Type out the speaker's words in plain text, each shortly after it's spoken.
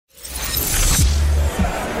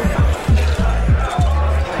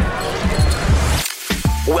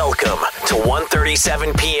to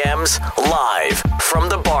 1:37 p.m.'s Live from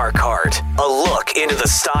the Bar Cart. A look into the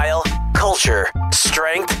style, culture,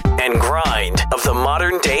 strength, and grind of the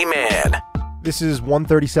modern-day man. This is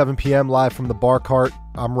 1:37 p.m. Live from the Bar Cart.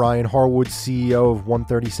 I'm Ryan Harwood, CEO of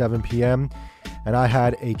 1:37 p.m., and I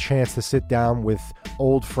had a chance to sit down with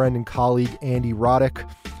old friend and colleague Andy Roddick,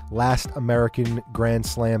 last American Grand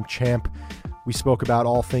Slam champ. We spoke about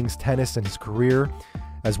all things tennis and his career,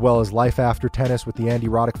 as well as life after tennis with the Andy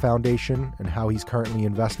Roddick Foundation and how he's currently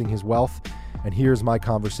investing his wealth. And here's my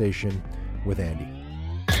conversation with Andy.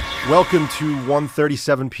 Welcome to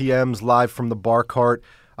 1:37 p.m.'s Live from the Bar Cart.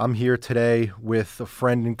 I'm here today with a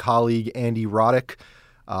friend and colleague, Andy Roddick.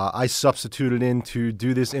 I substituted in to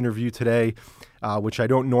do this interview today, which I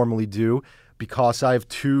don't normally do, because I have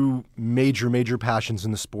two major passions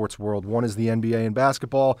in the sports world. One is the NBA and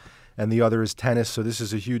basketball, and the other is tennis. So this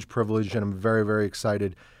is a huge privilege, and I'm very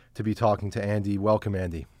excited to be talking to Andy. Welcome,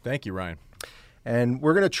 Andy. Thank you, Ryan. And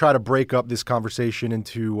we're going to try to break up this conversation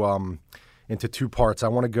into two parts. I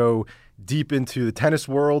want to go deep into the tennis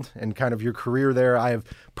world and kind of your career there. I have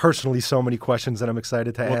personally so many questions that I'm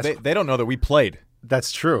excited to ask. They don't know that we played.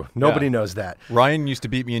 That's true. Nobody knows that. Ryan used to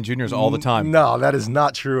beat me in juniors all the time. No, that is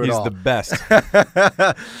not true at all. He's the best.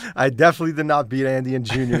 I definitely did not beat Andy in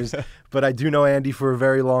juniors, but I do know Andy for a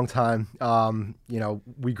very long time.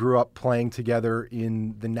 We grew up playing together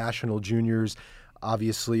in the national juniors.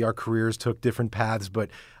 Obviously, our careers took different paths,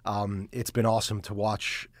 but it's been awesome to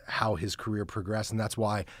watch how his career progressed, and that's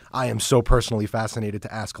why I am so personally fascinated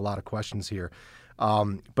to ask a lot of questions here.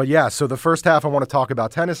 So the first half I want to talk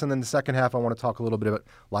about tennis, and then the second half I want to talk a little bit about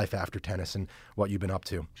life after tennis and what you've been up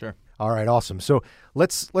to. Sure. All right, awesome. So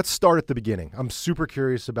let's start at the beginning. I'm super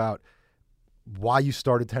curious about why you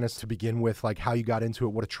started tennis to begin with, like how you got into it,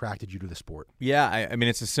 what attracted you to the sport. Yeah, I mean,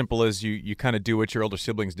 it's as simple as you kind of do what your older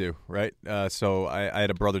siblings do, right? So I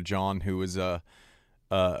had a brother, John, who was a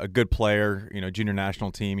good player, junior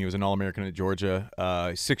national team. He was an All-American at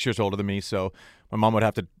Georgia, 6 years older than me. So my mom would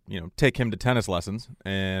have to, take him to tennis lessons,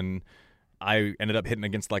 and I ended up hitting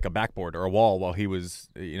against like a backboard or a wall while he was,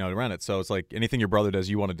 around it. So it's like anything your brother does,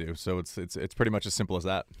 you want to do. So it's pretty much as simple as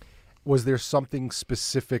that. Was there something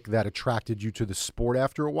specific that attracted you to the sport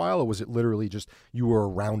after a while, or was it literally just you were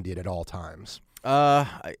around it at all times?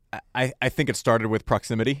 I think it started with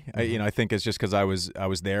proximity. Mm-hmm. I think it's just because I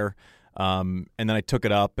was there. And then I took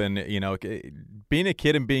it up, and being a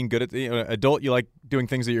kid and being good at adult, you like doing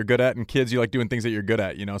things that you're good at, and kids, you like doing things that you're good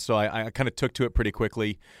at. So I kind of took to it pretty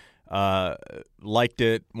quickly. Liked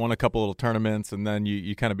it, won a couple little tournaments, and then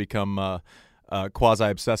you kind of become quasi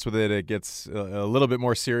obsessed with it. It gets a little bit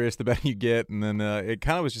more serious the better you get, and then it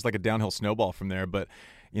kind of was just like a downhill snowball from there. But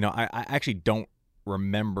I actually don't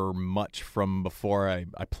remember much from before I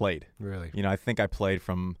played. Really? I think I played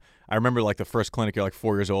from. I remember like the first clinic, you're like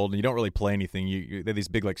 4 years old and you don't really play anything. They have these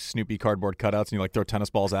big like Snoopy cardboard cutouts and you like throw tennis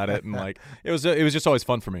balls at it, and like it was just always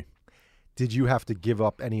fun for me. Did you have to give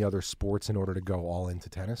up any other sports in order to go all into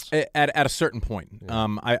tennis? At a certain point.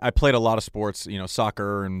 Yeah. I played a lot of sports,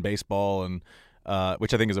 soccer and baseball, and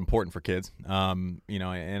which I think is important for kids. And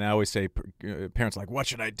I always say, parents are like, what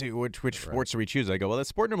should I do? Which sports do we choose? I go, well, that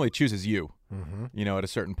sport normally chooses you, at a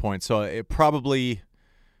certain point. So it probably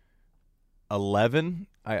 11,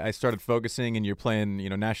 I started focusing, and you're playing,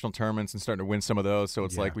 national tournaments and starting to win some of those. So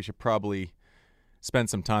it's like we should probably spend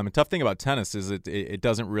some time. The tough thing about tennis is it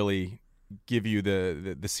doesn't really give you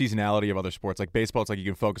the seasonality of other sports. Like baseball, it's like you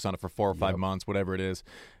can focus on it for 4 or 5 months, whatever it is.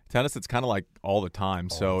 Tennis, it's kind of like all the time.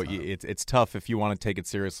 It's tough if you want to take it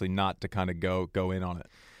seriously not to kind of go in on it.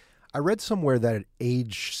 I read somewhere that at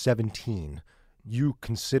age 17, you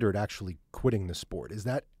considered actually quitting the sport. Is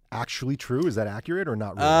that actually true? Is that accurate or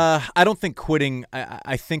not really? I don't think quitting.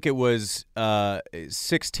 I think it was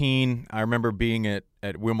 16. I remember being at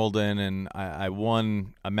Wimbledon, and I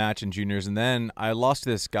won a match in juniors, and then I lost to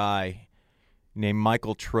this guy named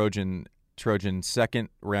Michael Trojan, second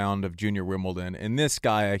round of junior Wimbledon. And this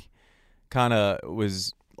guy kind of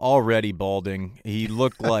was already balding. He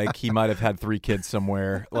looked like he might have had 3 kids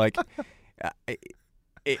somewhere. Like,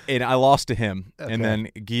 and I lost to him. Okay. And then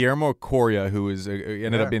Guillermo Coria, who was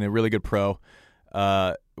ended up being a really good pro,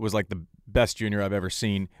 was like the best junior I've ever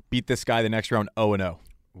seen, beat this guy the next round 0-0.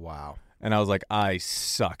 Wow. And I was like, I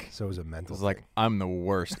suck. So it was a mental thing. Like, I'm the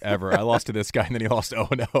worst ever. I lost to this guy, and then he lost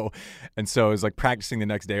 0-0. And so I was like practicing the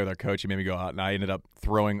next day with our coach. He made me go out, and I ended up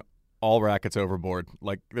throwing all rackets overboard.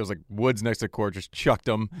 Like, there was like woods next to the court, just chucked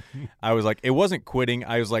them. I was like, it wasn't quitting.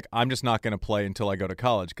 I was like, I'm just not going to play until I go to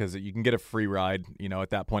college, because you can get a free ride.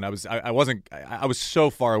 At that point, I was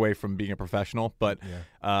so far away from being a professional, but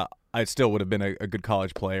I still would have been a good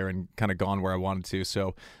college player and kind of gone where I wanted to.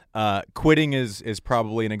 So quitting is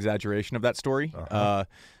probably an exaggeration of that story.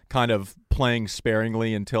 Kind of playing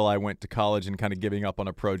sparingly until I went to college and kind of giving up on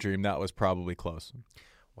a pro dream, that was probably close.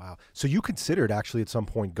 Wow. So you considered actually at some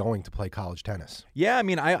point going to play college tennis? Yeah, I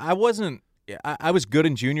mean, I wasn't. I was good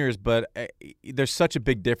in juniors, but there's such a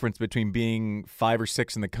big difference between being 5 or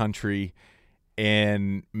 6 in the country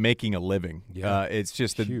and making a living. Yeah, it's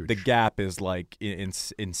just the gap is like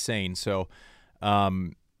insane. So,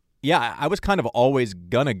 yeah, I was kind of always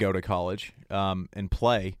gonna go to college and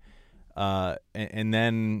play, and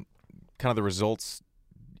then kind of the results.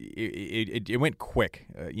 It went quick.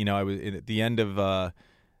 I was at the end of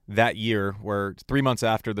that year, where 3 months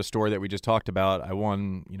after the story that we just talked about, I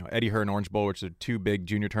won Eddie Hearn Orange Bowl, which are 2 big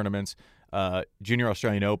junior tournaments, Junior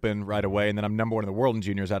Australian Open right away, and then I'm number 1 in the world in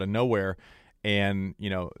juniors out of nowhere. And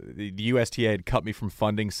the USTA had cut me from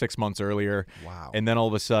funding 6 months earlier. Wow. And then all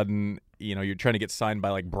of a sudden, you're trying to get signed by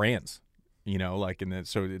like brands,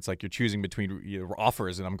 so it's like you're choosing between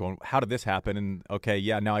offers, and I'm going, how did this happen? And okay,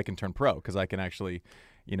 yeah, now I can turn pro because I can actually,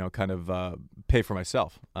 kind of pay for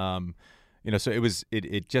myself. So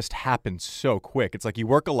it just happened so quick. It's like you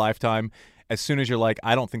work a lifetime. As soon as you're like,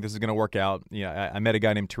 I don't think this is going to work out. I met a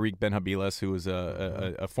guy named Tariq Ben-Habilas, who was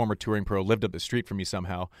a former touring pro, lived up the street from me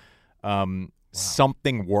somehow. Wow.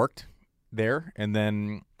 Something worked there, and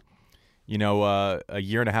then a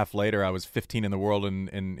year and a half later I was 15 in the world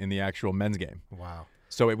in the actual men's game. Wow.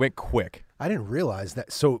 So it went quick. I didn't realize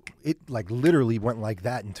that. So it like literally went like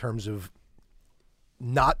that in terms of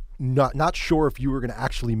not sure if you were going to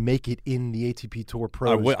actually make it in the ATP Tour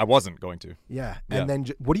Pros. I wasn't going to. Yeah. And then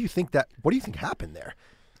what do you think happened there?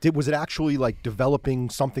 Was it actually like developing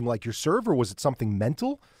something like your serve, or was it something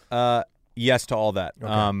mental? Yes to all that.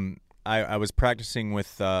 Okay. I was practicing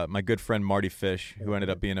with my good friend Marty Fish, who ended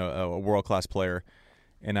up being a world-class player,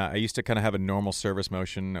 and I used to kind of have a normal service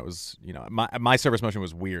motion. It was, my service motion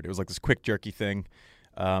was weird. It was like this quick, jerky thing,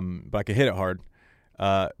 but I could hit it hard.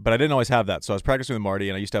 But I didn't always have that, so I was practicing with Marty,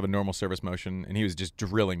 and I used to have a normal service motion, and he was just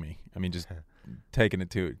drilling me. I mean, just taking it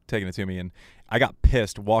to me, and I got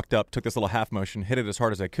pissed, walked up, took this little half motion, hit it as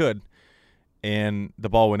hard as I could, and the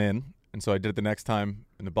ball went in. And so I did it the next time,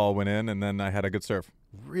 and the ball went in, and then I had a good serve.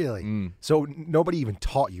 Really? So nobody even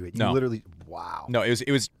taught you it? You literally, wow. No, it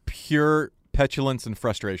was pure petulance and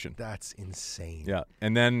frustration. That's insane. Yeah.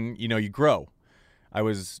 And then, you grow. I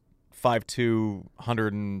was 5'2",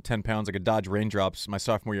 110 pounds. I could dodge raindrops my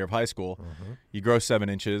sophomore year of high school. Mm-hmm. You grow 7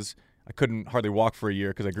 inches. I couldn't hardly walk for a year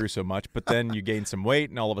because I grew so much. But then you gain some weight,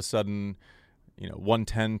 and all of a sudden,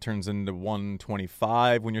 110 turns into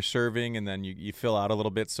 125 when you're serving, and then you fill out a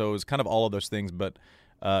little bit. So it was kind of all of those things. But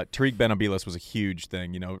Tariq Ben-Habilas was a huge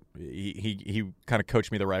thing. He kind of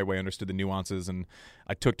coached me the right way, understood the nuances, and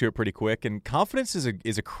I took to it pretty quick. And confidence is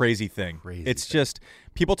a crazy thing. Just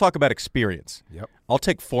people talk about experience. Yep. I'll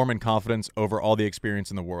take form and confidence over all the experience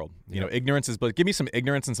in the world. Ignorance is, but give me some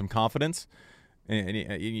ignorance and some confidence, and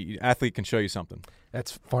an athlete can show you something.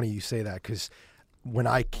 That's funny you say that, because when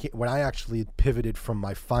I actually pivoted from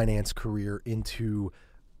my finance career into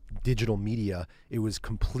digital media, it was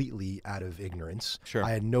completely out of ignorance. Sure.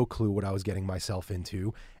 I had no clue what I was getting myself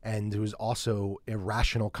into, and it was also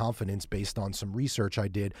irrational confidence based on some research I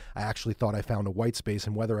did. I actually thought I found a white space,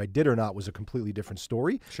 and whether I did or not was a completely different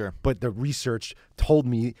story. Sure. But the research told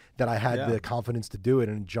me that I had the confidence to do it,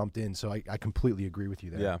 and jumped in. So I completely agree with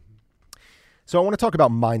you there. Yeah. So I want to talk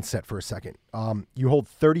about mindset for a second. You hold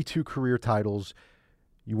 32 career titles.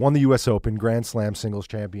 You won the U.S. Open, Grand Slam singles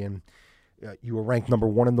champion. You were ranked number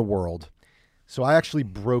 1 in the world. So I actually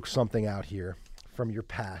broke something out here from your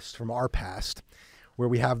past, from our past, where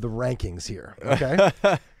we have the rankings here, okay?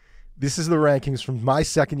 This is the rankings from my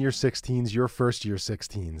second-year 16s, your first-year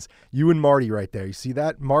 16s. You and Marty right there. You see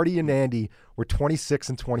that? Marty and Andy were 26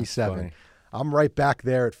 and 27. I'm right back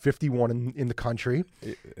there at 51 in the country.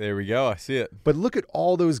 There we go. I see it. But look at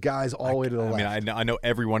all those guys all the way to the left. I mean, I know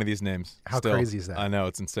every one of these names. How crazy is that? I know.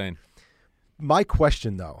 It's insane. My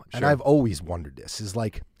question, though, and Sure. I've always wondered this, is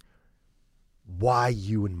like, why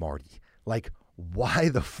you and Marty? Like, why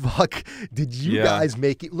the fuck did you guys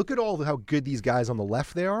make it? Look at how good these guys on the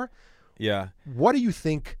left they are. Yeah. What do you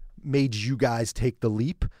think made you guys take the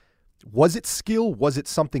leap? Was it skill? Was it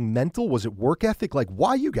something mental? Was it work ethic? Like,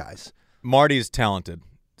 why you guys? Marty's talented,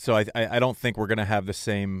 so I don't think we're going to have the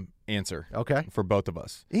same answer for both of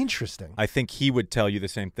us. Interesting. I think he would tell you the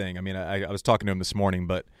same thing. I mean, I was talking to him this morning,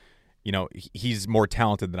 but, he's more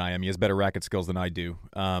talented than I am. He has better racket skills than I do.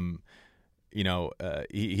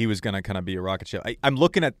 He was going to kind of be a rocket ship. I'm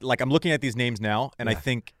looking at these names now, and I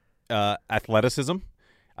think athleticism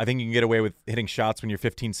I think you can get away with hitting shots when you're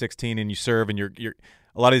 15, 16 and you serve, and you're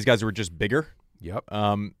a lot of these guys were just bigger. Yep.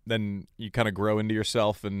 Then you kind of grow into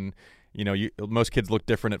yourself, and most kids look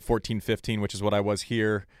different at 14, 15, which is what I was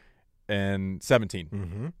here, and 17.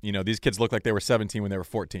 Mm-hmm. These kids look like they were 17 when they were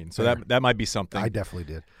 14. So that might be something. I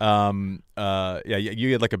definitely did.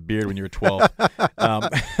 You had like a beard when you were 12.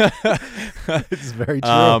 It's very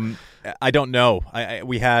true. I don't know.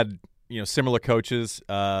 We had similar coaches.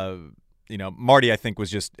 Marty, I think, was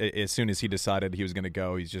just, as soon as he decided he was going to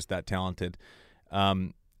go, he's just that talented.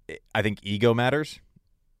 I think ego matters.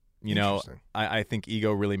 I think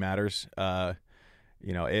ego really matters.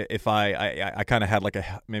 If I kind of had like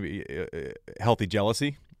maybe a healthy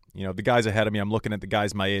jealousy. The guys ahead of me, I'm looking at the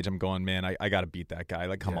guys my age, I'm going, man, I got to beat that guy.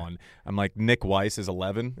 Like, come on. I'm like, Nick Weiss is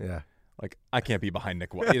 11. Yeah. Like, I can't be behind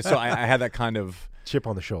Nick Weiss. So I had that kind of chip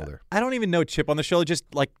on the shoulder. I don't even know chip on the shoulder. Just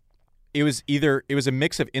like it was a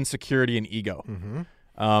mix of insecurity and ego,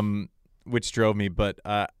 which drove me. But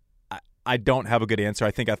I don't have a good answer.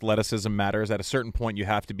 I think athleticism matters. At a certain point, you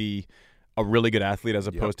have to be a really good athlete as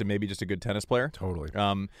opposed to maybe just a good tennis player. Totally.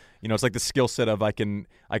 It's like the skill set of I can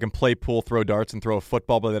play pool, throw darts, and throw a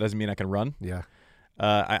football, but that doesn't mean I can run. Yeah.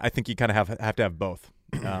 I think you kind of have to have both,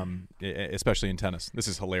 especially in tennis. This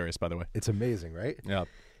is hilarious, by the way. It's amazing, right? Yeah.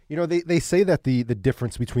 They say that the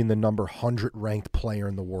difference between the number 100 ranked player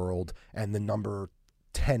in the world and the number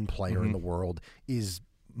 10 player in the world is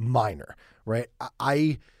minor, right?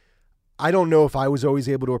 I don't know if I was always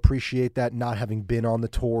able to appreciate that, not having been on the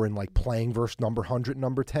tour and like playing versus number 100,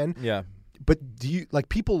 number 10. Yeah. But do you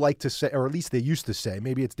people like to say, or at least they used to say,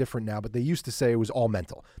 maybe it's different now, but they used to say it was all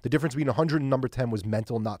mental. The difference between 100 and number 10 was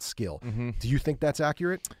mental, not skill. Mm-hmm. Do you think that's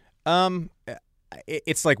accurate?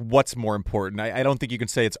 It's like what's more important. I don't think you can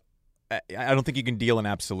say it's. I don't think you can deal in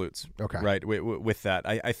absolutes. Okay. Right. With that,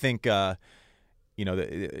 I think.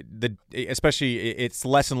 Especially it's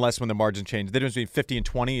less and less when the margin change. The difference between 50 and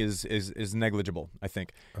 20 is negligible, I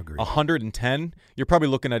think. Agreed. 110, you're probably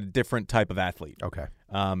looking at a different type of athlete. Okay.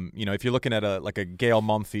 If you're looking at a Gail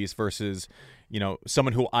Monfils versus,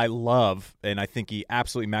 someone who I love and I think he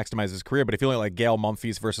absolutely maximized his career, but if you look at like Gail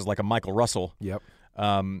Monfils versus like a Michael Russell, yep,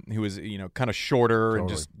 who was kind of shorter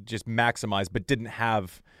totally. and just maximized, but didn't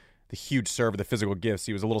have the huge serve, the physical gifts.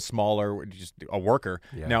 He was a little smaller, just a worker.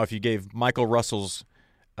 Yeah. Now, if you gave Michael Russell's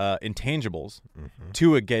intangibles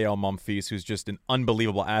to a Gael Monfils, who's just an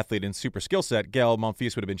unbelievable athlete and super skill set, Gael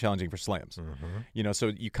Monfils would have been challenging for slams.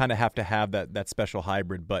 So you kind of have to have that special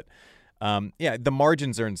hybrid. But the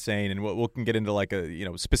margins are insane, and we can get into like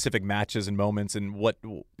specific matches and moments and what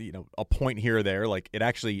a point here or there. Like it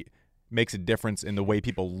actually makes a difference in the way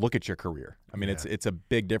people look at your career. I mean, it's a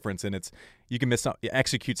big difference, and you can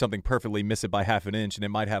execute something perfectly, miss it by half an inch, and it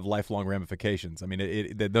might have lifelong ramifications. I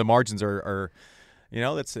mean, the margins are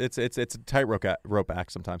it's a tightrope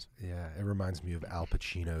act sometimes. Yeah, it reminds me of Al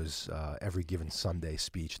Pacino's Every Given Sunday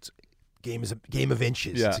speech. It's game is a game of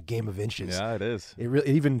inches. Yeah. It's a game of inches. Yeah, it is. It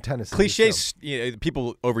really, even tennis. Cliches,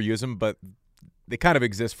 people overuse them, but they kind of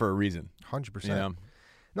exist for a reason. 100%.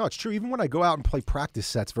 No, it's true. Even when I go out and play practice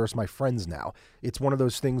sets versus my friends now, it's one of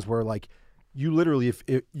those things where like you literally, if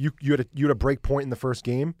you had a break point in the first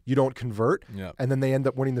game, you don't convert, and then they end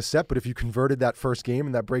up winning the set. But if you converted that first game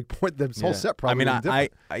and that break point, the whole set probably.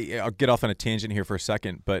 I'll get off on a tangent here for a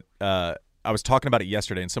second, but I was talking about it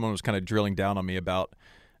yesterday, and someone was kind of drilling down on me about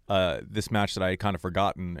this match that I had kind of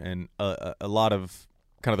forgotten, and a lot of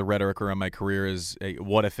kind of the rhetoric around my career is,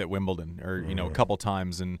 what if at Wimbledon, or a couple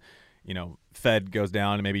times, and. Fed goes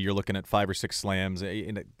down and maybe you're looking at 5 or 6 slams.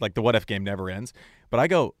 Like the what if game never ends. But I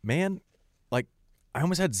go, man, like I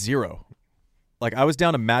almost had 0. Like I was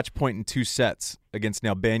down a match point in 2 sets against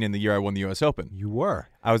Albania the year I won the U.S. Open. You were.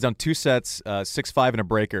 I was down 2 sets, 6-5 and a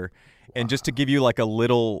breaker. Wow. And just to give you like a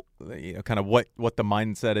little, kind of what the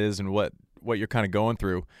mindset is and what you're kind of going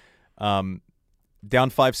through. Down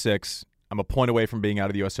 5-6, I'm a point away from being out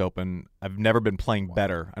of the U.S. Open. I've never been playing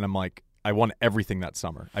better, and I'm like. I won everything that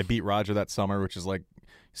summer. I beat Roger that summer, which is like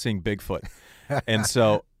seeing Bigfoot. And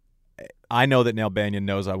so I know that Albania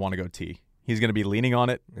knows I want to go tee. He's going to be leaning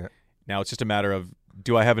on it. Yeah. Now it's just a matter of,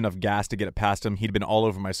 do I have enough gas to get it past him? He'd been all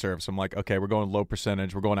over my serve. So I'm like, okay, we're going low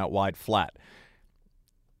percentage. We're going out wide flat.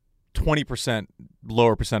 20%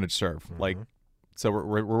 lower percentage serve. Like, so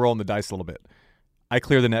we're rolling the dice a little bit. I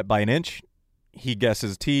clear the net by an inch. He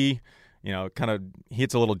guesses tee. Kind of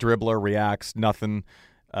hits a little dribbler, reacts, nothing.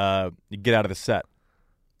 You get out of the set.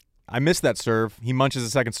 I missed that serve. He munches a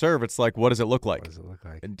second serve. It's like, what does it look like? What does it look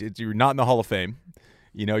like? You're not in the Hall of Fame.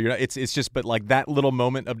 You're not. It's just, but like that little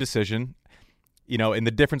moment of decision. And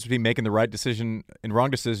the difference between making the right decision and wrong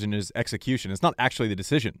decision is execution. It's not actually the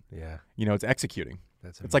decision. Yeah. It's executing.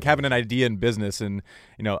 It's like having an idea in business, and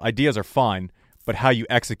ideas are fine, but how you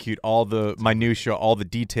execute all the minutia, all the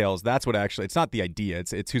details, that's what actually. It's not the idea;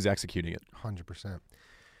 it's who's executing it. 100%.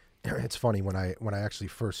 It's funny when I actually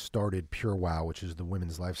first started Pure Wow, which is the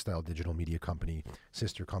women's lifestyle digital media company,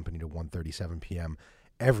 sister company to 137 PM.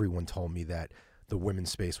 Everyone told me that the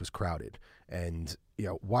women's space was crowded, and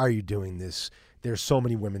why are you doing this? There's so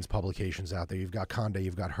many women's publications out there. You've got Condé,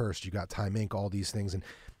 you've got Hearst, you've got Time Inc., all these things, and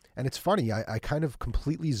it's funny. I kind of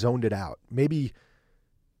completely zoned it out, maybe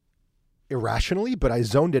irrationally, but I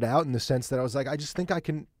zoned it out in the sense that I was like, I just think I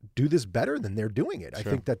can do this better than they're doing it. Sure. I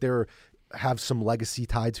think that they're have some legacy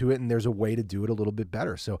tied to it, and there's a way to do it a little bit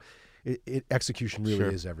better. So execution really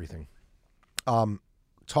is everything.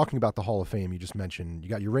 Talking about the Hall of Fame, you just mentioned you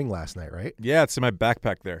got your ring last night, right? Yeah, it's in my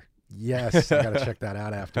backpack there. Yes, I got to check that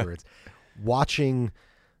out afterwards. Watching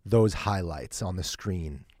those highlights on the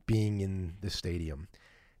screen, being in the stadium,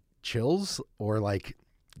 chills or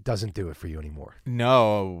doesn't do it for you anymore?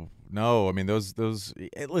 No. I mean, those.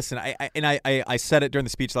 Listen, I said it during the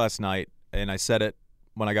speech last night, and I said it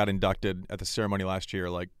when I got inducted at the ceremony last year,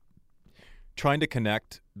 trying to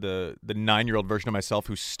connect the 9-year-old version of myself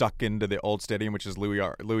who's stuck into the old stadium, which is Louis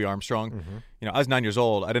Armstrong. Mm-hmm. I was 9 years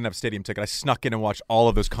old. I didn't have a stadium ticket. I snuck in and watched all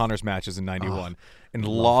of those Connors matches in 91 and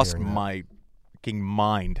lost my fucking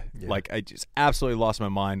mind. Yeah. I just absolutely lost my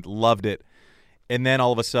mind. Loved it. And then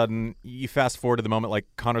all of a sudden, you fast forward to the moment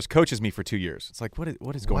Connors coaches me for 2 years. It's like, what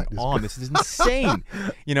is going on? This is insane.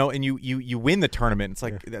 And you win the tournament.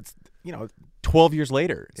 It's that's 12 years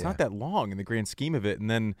later. It's not that long in the grand scheme of it. And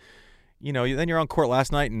then, then you're on court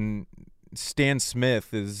last night, and Stan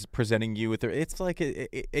Smith is presenting you with it's like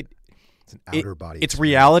it's an outer body. It's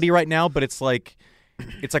reality right now, but it's like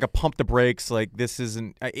a pump the brakes. This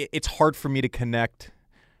isn't. It's hard for me to connect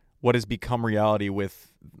what has become reality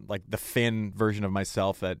with the fan version of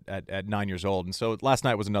myself at 9 years old. And so last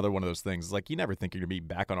night was another one of those things. You never think you're gonna be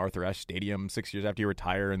back on Arthur Ashe Stadium 6 years after you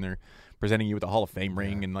retire, and they're presenting you with a Hall of Fame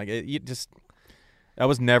ring, and that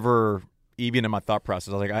was never even in my thought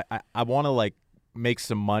process. I was like, I want to make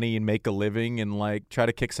some money and make a living and try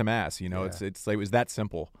to kick some ass. It's it was that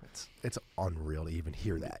simple. It's unreal to even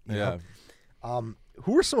hear that. Yeah.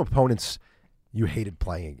 Who are some opponents you hated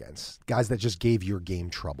playing against? Guys that just gave your game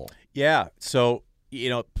trouble. Yeah. So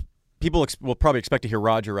people will probably expect to hear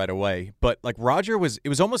Roger right away, but Roger was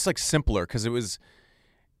almost simpler because it was.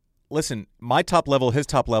 Listen, my top level, his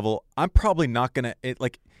top level. I'm probably not gonna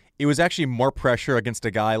It was actually more pressure against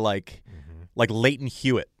a guy like Leighton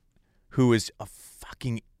Hewitt, who is a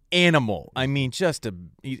fucking animal. I mean, just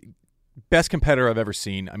best competitor I've ever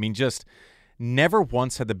seen. I mean, just never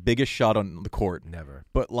once had the biggest shot on the court. Never.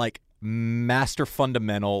 But master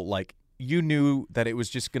fundamental. You knew that it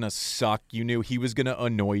was just going to suck. You knew he was going to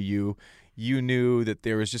annoy you. You knew that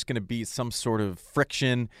there was just going to be some sort of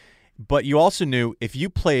friction. But you also knew if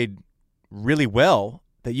you played really well,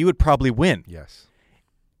 that you would probably win. Yes.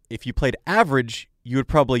 If you played average, you would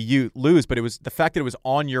probably lose, but it was the fact that it was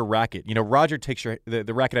on your racket. Roger takes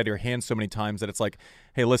the racket out of your hand so many times that it's like,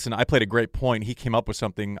 hey, listen, I played a great point. He came up with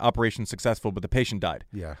something, operation successful, but the patient died.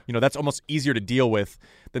 Yeah. That's almost easier to deal with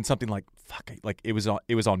than something it was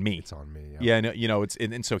on me. It's on me. Yeah.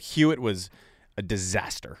 And so Hewitt was a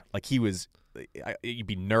disaster. You'd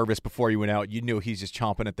be nervous before you went out. You knew he's just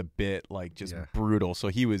chomping at the bit, brutal. So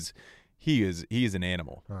he is an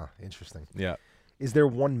animal. Interesting. Yeah. Is there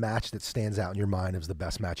one match that stands out in your mind as the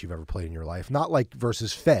best match you've ever played in your life? Not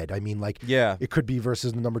versus Fed. I mean, it could be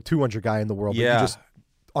versus the number 200 guy in the world, but you're just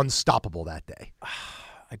unstoppable that day.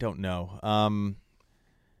 I don't know.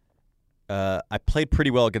 I played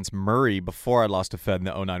pretty well against Murray before I lost to Fed in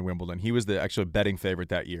the 2009 Wimbledon. He was the actual betting favorite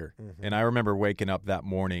that year. Mm-hmm. And I remember waking up that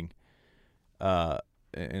morning, and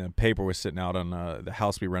a paper was sitting out on the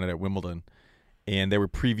house we rented at Wimbledon, and they were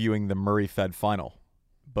previewing the Murray-Fed final,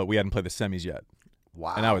 but we hadn't played the semis yet.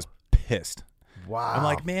 Wow. And I was pissed. Wow. I'm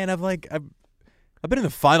like, man, I've been in the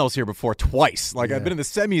finals here before twice. I've been in the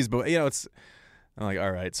semis, but I'm like, all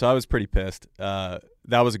right. So I was pretty pissed. That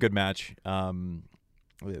was a good match.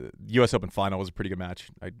 The U.S. Open final was a pretty good match.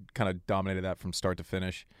 I kind of dominated that from start to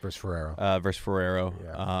finish. Versus Ferrero.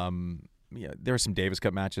 Yeah, there were some Davis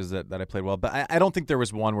Cup matches that I played well, but I don't think there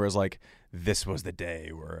was one where it was like, this was the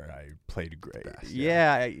day where I played great.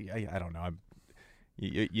 I don't know.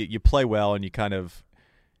 You play well, and you kind of,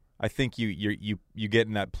 I think you get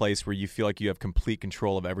in that place where you feel like you have complete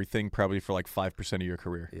control of everything, probably for 5% of your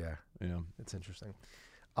career. Yeah, it's interesting.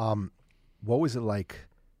 What was it like?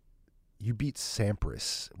 You beat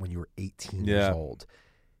Sampras when you were 18 years old.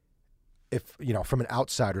 If from an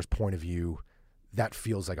outsider's point of view, that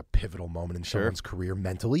feels like a pivotal moment in someone's career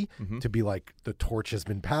mentally. Mm-hmm. To be like, the torch has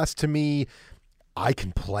been passed to me. I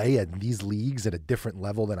can play at these leagues at a different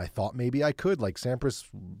level than I thought maybe I could. Like Sampras,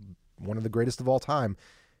 one of the greatest of all time.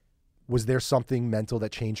 Was there something mental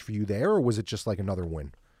that changed for you there, or was it just like another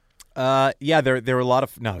win? Yeah, there were a lot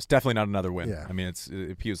of no. It's definitely not another win. Yeah. I mean,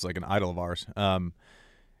 he was like an idol of ours.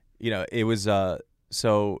 It was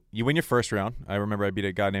so you win your first round. I remember I beat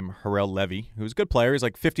a guy named Harel Levy, who was a good player. He's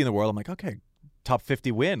like 50 in the world. I'm like, okay, top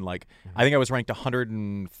 50 win. Like, I think I was ranked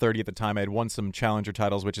 130 at the time. I had won some challenger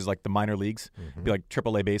titles, which is like the minor leagues, be like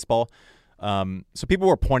AAA baseball. So people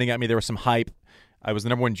were pointing at me. There was some hype. I was the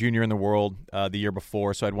number one junior in the world the year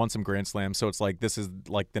before, so I'd won some Grand Slams. So it's like, this is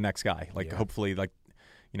like the next guy. Like, hopefully, like,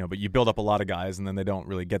 but you build up a lot of guys, and then they don't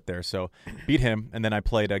really get there. So beat him, and then I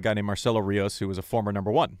played a guy named Marcelo Rios, who was a former number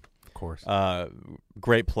one. Of course.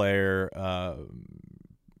 Great player,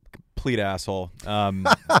 complete asshole.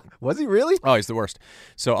 Was he really? Oh, he's the worst.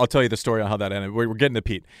 So I'll tell you the story on how that ended. We're getting to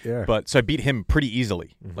Pete. Yeah. But so I beat him pretty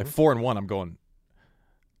easily, like 4-1. I'm going,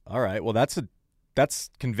 all right, well, that's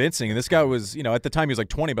convincing. And this guy was, at the time he was like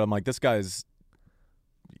 20, but I'm like, this guy's,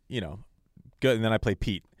 good. And then I play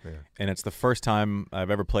Pete. Yeah. And it's the first time I've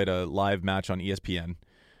ever played a live match on ESPN.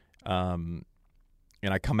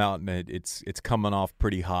 And I come out and it's coming off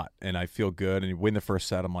pretty hot, and I feel good. And you win the first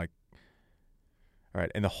set. I'm like, all right.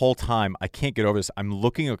 And the whole time I can't get over this. I'm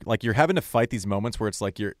looking like you're having to fight these moments where it's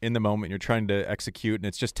like you're in the moment, you're trying to execute, and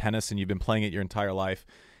it's just tennis, and you've been playing it your entire life.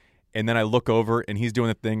 And then I look over, and he's doing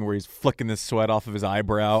the thing where he's flicking the sweat off of his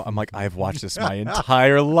eyebrow. I'm like, I've watched this my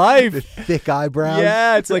entire life. The thick eyebrows.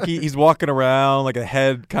 Yeah, it's like he's walking around like a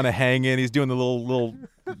head kind of hanging. He's doing the little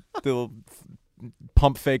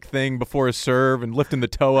pump fake thing before his serve and lifting the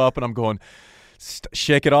toe up, and I'm going,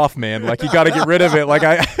 shake it off, man. Like, you got to get rid of it. Like,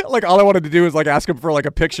 all I wanted to do was like ask him for like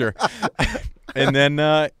a picture, and then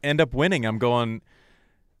end up winning. I'm going,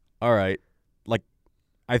 all right, like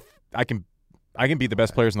I can beat the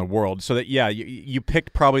best players in the world. So that, yeah, you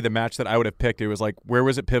picked probably the match that I would have picked. It was like, where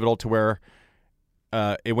was it pivotal to where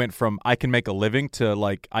it went from I can make a living to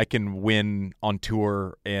like I can win on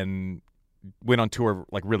tour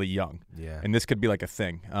like really young. Yeah. And this could be like a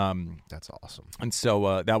thing. That's awesome. And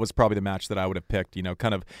so that was probably the match that I would have picked,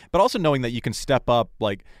 kind of, but also knowing that you can step up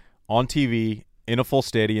like on TV in a full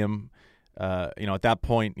stadium. At that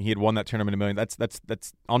point he had won that tournament $1 million.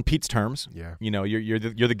 That's on Pete's terms. Yeah. You're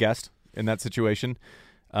the guest in that situation.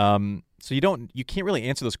 So you can't really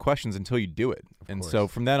answer those questions until you do it. And so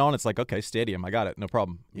from then on, it's like, okay, stadium, I got it. No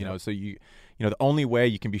problem. So the only way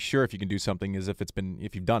you can be sure if you can do something is if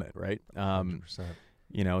you've done it, right? 100%.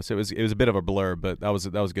 So it was a bit of a blur, but that was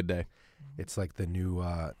a good day. It's like the new,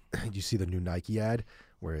 you see the new Nike ad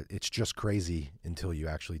where it's just crazy until you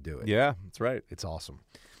actually do it. Yeah, that's right. It's awesome.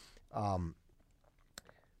 I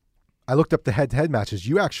looked up the head-to-head matches.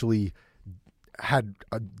 You actually had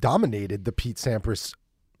dominated the Pete Sampras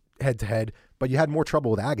head-to-head, but you had more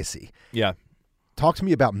trouble with Agassi. Yeah. Talk to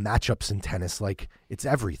me about matchups in tennis. Like, it's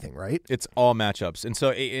everything, right? It's all matchups. And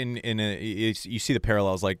so you see the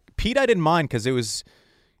parallels. Like, Pete, I didn't mind because it was,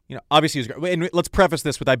 obviously he was great. And let's preface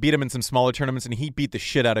this with I beat him in some smaller tournaments, and he beat the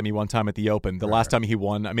shit out of me one time at the Open. The last time he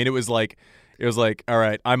won. I mean, it was like, all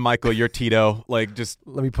right, I'm Michael, you're Tito. Like, just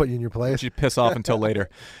let me put you in your place. You piss off until later.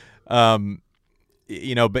 But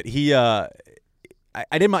he, I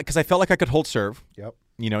didn't mind because I felt like I could hold serve. Yep.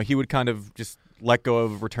 He would kind of just let go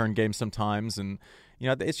of return games sometimes, and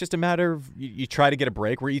it's just a matter of you try to get a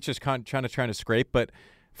break. We're each just kind of trying to scrape, but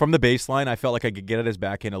from the baseline, I felt like I could get at his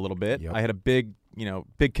backhand a little bit. Yep. I had a big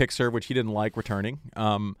kick serve, which he didn't like returning.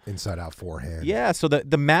 Inside out forehand. Yeah, so the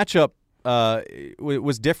matchup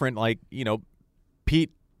was different. Like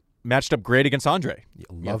Pete matched up great against Andre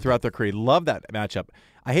throughout their career. Love that matchup.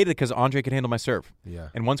 I hated it because Andre could handle my serve. Yeah.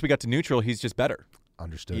 And once we got to neutral, he's just better.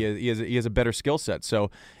 Understood. He has a better skill set. So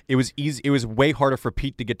it was easy. It was way harder for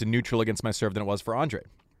Pete to get to neutral against my serve than it was for Andre.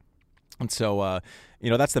 And so,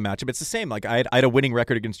 that's the matchup. It's the same. Like I had a winning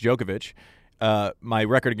record against Djokovic. My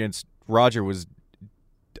record against Roger was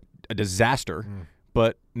a disaster,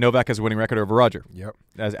 but Novak has a winning record over Roger. Yep.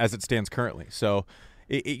 As it stands currently. So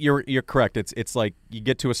you're correct. It's like you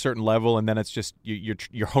get to a certain level, and then it's just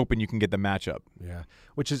you're hoping you can get the matchup. Yeah,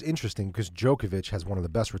 which is interesting because Djokovic has one of the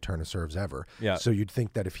best return of serves ever. Yeah. So you'd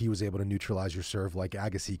think that if he was able to neutralize your serve like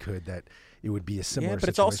Agassi could, that it would be a similar. Yeah, but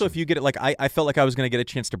situation. it's also if you get it. Like I felt like I was going to get a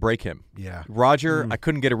chance to break him. Yeah. Roger, I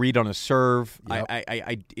couldn't get a read on his serve.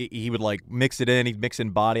 Yep. He would like mix it in. He'd mix in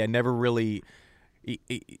body. I never really.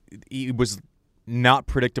 He was not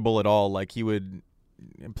predictable at all. Like he would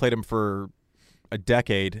played him for a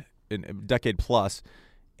decade plus,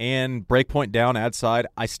 and break point down, ad side,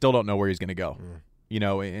 I still don't know where he's going to go.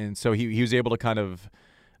 And so he was able to kind of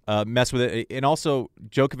mess with it. And also,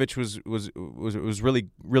 Djokovic was really,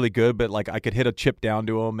 really good, but like I could hit a chip down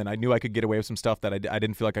to him, and I knew I could get away with some stuff that I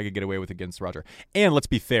didn't feel like I could get away with against Roger. And let's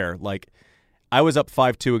be fair, like I was up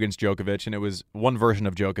 5-2 against Djokovic, and it was one version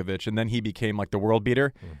of Djokovic, and then he became like the world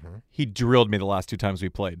beater. Mm-hmm. He drilled me the last 2 times we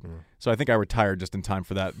played. So I think I retired just in time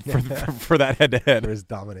for that for that head-to-head. For his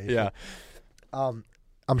domination. Yeah.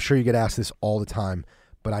 I'm sure you get asked this all the time,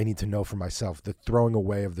 but I need to know for myself, the throwing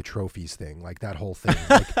away of the trophies thing, like that whole thing.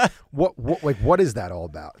 Like, what is that all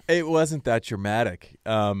about? It wasn't that dramatic.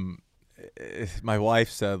 My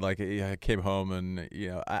wife said, like, I came home and,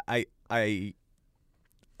 I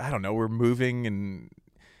don't know, we're moving and,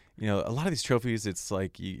 a lot of these trophies, it's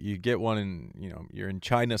like you get one and, you're in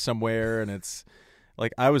China somewhere and it's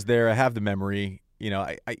like I was there. I have the memory.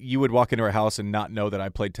 You would walk into our house and not know that I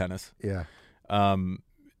played tennis. Yeah.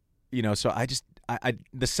 So I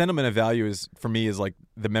the sentiment of value is for me is like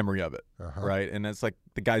the memory of it, right? And it's like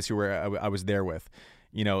the guys who I was there with,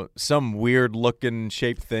 some weird looking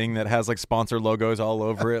shaped thing that has like sponsor logos all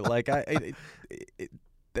over it. Like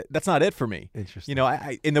that's not it for me. Interesting.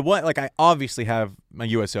 I obviously have my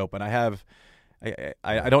U.S. Open.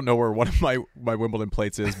 I don't know where one of my Wimbledon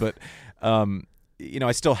plates is, but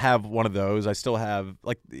I still have one of those. I still have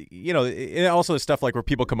and also the stuff like where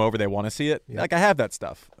people come over, they want to see it. Yep. Like I have that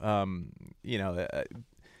stuff.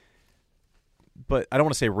 But I don't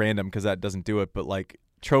want to say random because that doesn't do it. But like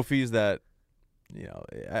trophies that.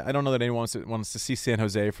 I don't know that anyone wants to see San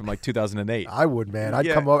Jose from like 2008. I would, man. I'd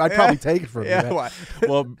come over. I'd probably take it from you. Man.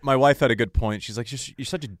 Well, my wife had a good point. She's like, "You're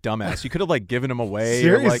such a dumbass. You could have like given him away."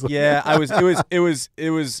 Seriously? It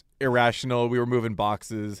was irrational. We were moving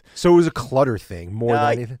boxes, so it was a clutter thing more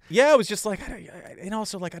than anything. Yeah, it was just like, and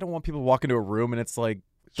also like I don't want people to walk into a room and it's like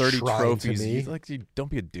 30 trophies. Like, don't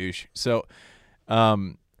be a douche. So,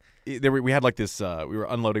 we had like this. We were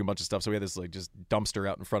unloading a bunch of stuff, so we had this like just dumpster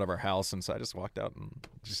out in front of our house, and so I just walked out and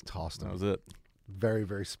just tossed them. That was it. Very,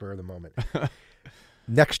 very spur of the moment.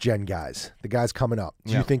 Next gen guys, the guys coming up.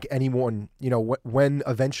 Do you think anyone, when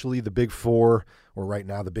eventually the big four, or right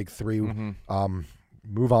now the big three,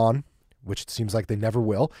 move on, which it seems like they never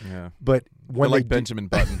will. Yeah. But when they're like Benjamin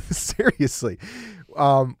Button, seriously,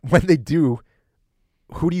 when they do.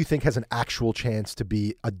 Who do you think has an actual chance to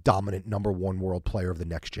be a dominant number one world player of the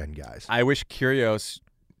next gen guys? I wish Kyrgios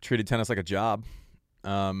treated tennis like a job.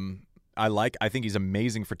 I think he's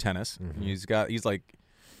amazing for tennis. Mm-hmm. He's like,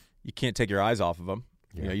 you can't take your eyes off of him.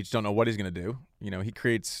 Yeah. You just don't know what he's going to do. He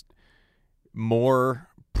creates more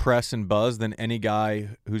press and buzz than any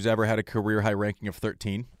guy who's ever had a career high ranking of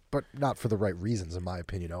 13. But not for the right reasons, in my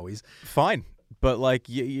opinion, always. Fine. But like,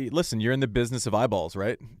 listen, you're in the business of eyeballs,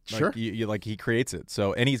 right? Sure. Like he creates it.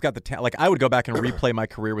 So, and he's got the talent. Like I would go back and replay my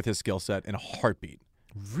career with his skill set in a heartbeat.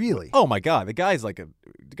 Really? Oh my God, the guy's a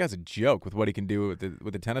joke with what he can do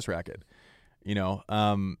with the tennis racket.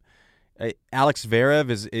 Alex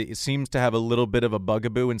Zverev seems to have a little bit of a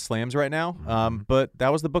bugaboo in slams right now. But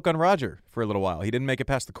that was the book on Roger for a little while. He didn't make it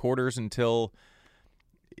past the quarters until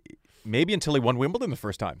he won Wimbledon the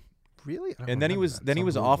first time. Really? And then he was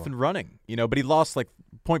off and running, but he lost, like,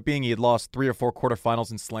 point being he had lost 3 or 4 quarterfinals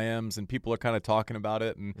in slams, and people are kind of talking about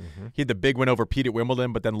it. And he had the big win over Pete at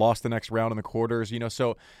Wimbledon, but then lost the next round in the quarters,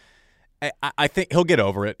 so I think he'll get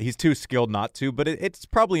over it. He's too skilled not to, but it's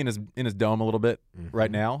probably in his dome a little bit right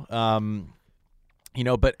now.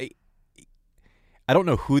 But I don't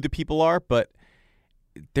know who the people are, but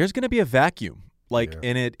there's going to be a vacuum,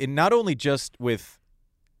 in it, and not only just with,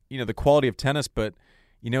 the quality of tennis, but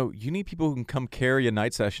you need people who can come carry a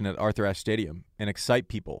night session at Arthur Ashe Stadium and excite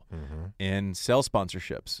people and sell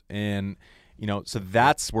sponsorships. And, so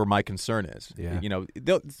that's where my concern is. Yeah.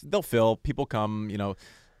 They'll fill. People come,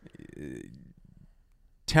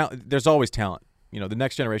 there's always talent. The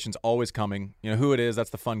next generation's always coming. Who it is,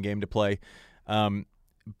 that's the fun game to play.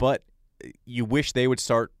 But you wish they would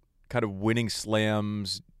start kind of winning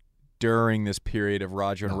slams during this period of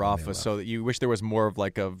Roger and Rafa, so that you wish there was more of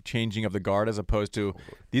like a changing of the guard as opposed to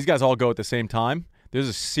these guys all go at the same time. There's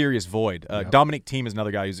a serious void. Dominic Thiem is another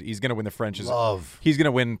guy he's going to win the French. He's going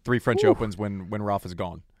to win 3 French Opens when Rafa's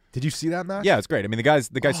gone. Did you see that match? Yeah, it's great. I mean, the guy's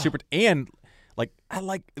super, and like I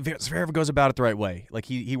like Zverev goes about it the right way. Like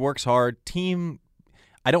he works hard. Thiem,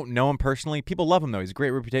 I don't know him personally. People love him though. He's a great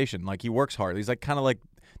reputation. Like he works hard. He's like kind of like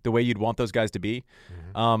the way you'd want those guys to be.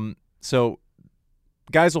 So.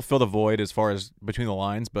 Guys will fill the void as far as between the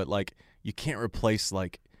lines, but like you can't replace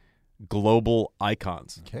like global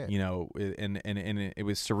icons. You can't. And it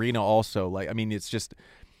was Serena also. Like I mean, it's just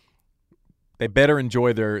they better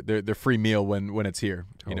enjoy their free meal when it's here.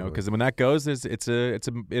 Totally. Because when that goes,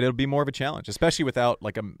 it'll be more of a challenge, especially without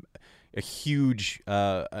like a huge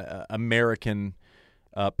American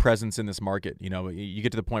presence in this market. You know, you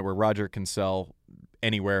get to the point where Roger can sell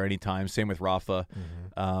anywhere, anytime. Same with Rafa.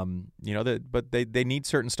 You know, but they need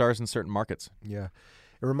certain stars in certain markets. Yeah.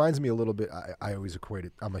 It reminds me a little bit, I always equate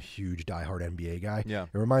it, I'm a huge diehard NBA guy. Yeah.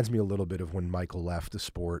 It reminds me a little bit of when Michael left the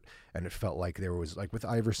sport, and it felt like there was, like with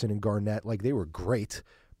Iverson and Garnett, like they were great,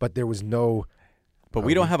 but there was no... But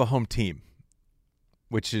we don't have a home team,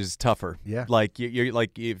 which is tougher. Yeah. Like, you're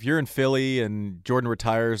like, if you're in Philly and Jordan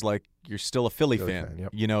retires, like, you're still a Philly fan.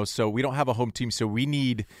 Yep. You know, so we don't have a home team, so we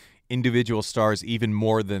need individual stars even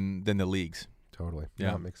more than the leagues. Totally.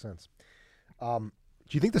 Yeah. That makes sense.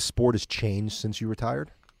 Do you think the sport has changed since you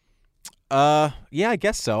retired? Yeah, I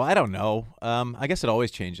guess so. I don't know. I guess it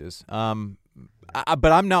always changes.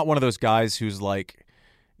 But I'm not one of those guys who's like,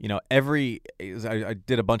 you know, I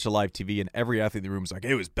did a bunch of live TV, and every athlete in the room was like,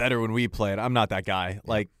 it was better when we played. I'm not that guy.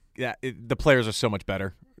 Like, the players are so much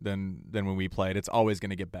better than when we played. It's always going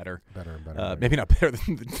to get better. Better and better. Maybe not better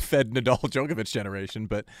than the Fed Nadal Djokovic generation,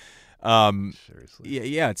 but seriously.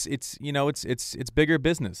 yeah, it's you know, it's bigger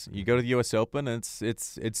business. You go to the U.S. Open, and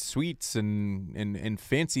it's suites and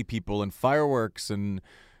fancy people and fireworks and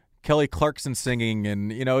Kelly Clarkson singing,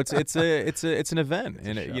 and you know, it's an event,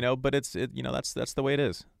 and you know, but it's you know, that's the way it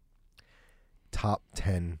is. Top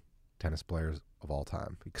 10 tennis players of all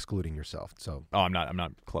time, excluding yourself. So I'm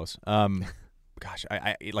not close. Gosh,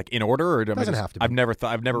 I like in order, or doesn't have to be. I've never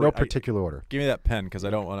no particular order. Give me that pen, because I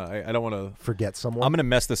don't want to Forget someone. I'm going to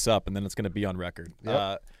mess this up, and then it's going to be on record.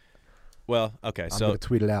 Yep. Well, okay, I'm so going to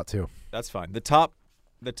tweet it out too. that's fine. The top.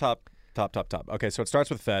 Okay, so it starts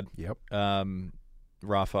with Fed. Yep.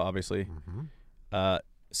 Rafa, obviously. Mm-hmm.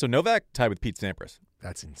 So Novak tied with Pete Sampras.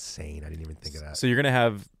 That's insane. I didn't even think of that. So you're going to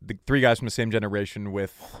have the three guys from the same generation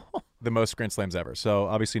with the most Grand Slams ever. So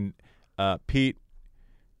obviously, Pete,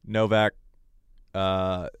 Novak.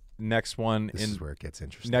 Next one This is where it gets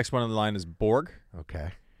interesting. Next one on the line is Borg. Okay.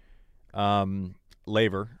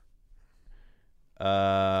 Laver.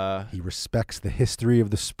 He respects the history of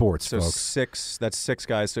the sports, So folks. That's six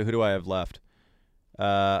guys. So who do I have left?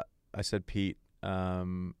 I said Pete.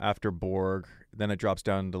 After Borg, then it drops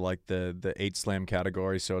down to like the 8 slam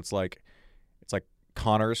category. So it's like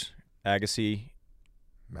Connors, Agassi,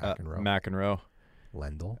 McEnroe.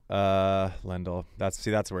 Lendl. Lendl.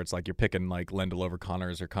 That's where it's like you're picking like Lendl over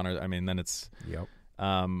Connors or Connors. I mean, then it's Yep.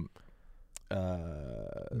 Guga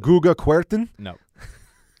Kuerten? No,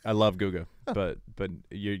 I love Guga, but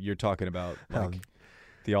you're talking about like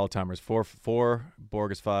the all timers. Four,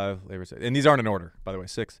 Borg is 5, Laver 6, and these aren't in order, by the way.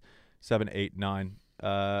 6, 7, 8, 9.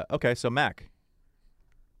 Okay, so Mac.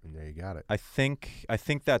 And there you got it. I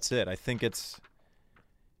think that's it. I think it's.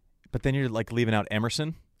 But then you're like leaving out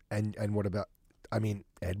Emerson. And what about? I mean,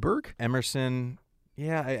 Edberg? Emerson,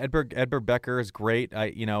 yeah, Edberg Becker is great. Yeah,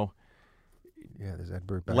 there's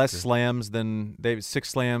Edberg Becker. Less slams than 6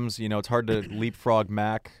 slams. You know, it's hard to leapfrog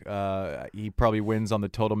Mac. He probably wins on the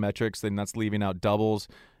total metrics. Then that's leaving out doubles.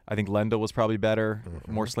 I think Lendl was probably better.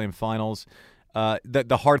 Mm-hmm. More slam finals.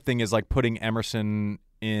 The hard thing is like putting Emerson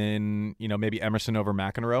in. You know, maybe Emerson over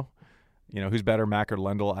McEnroe. You know, who's better, Mac or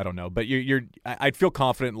Lendl? I don't know. But I'd feel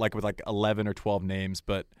confident like with like 11 or 12 names,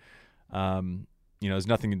 but. You know, there's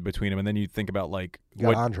nothing in between them. And then you think about, like... You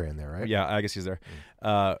got Andre in there, right? Yeah, I guess he's there.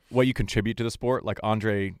 What you contribute to the sport, like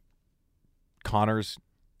Andre Connors,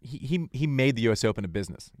 he made the U.S. Open a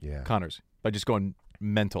business. Yeah. Connors, by just going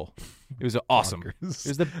mental. It was awesome. It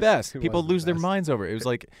was the best. People lose their minds over it. It was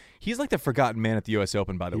like... He's like the forgotten man at the U.S.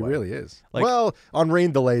 Open, by the way. He really is. Like, well, on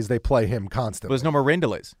rain delays, they play him constantly. There's no more rain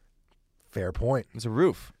delays. Fair point. It's a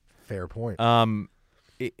roof. Fair point.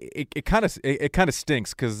 It kind of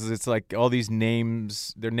stinks because it's like all these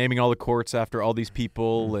names. They're naming all the courts after all these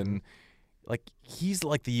people, and like he's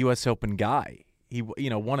like the U.S. Open guy. He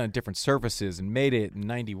won on different surfaces and made it in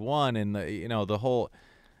 '91, and the whole.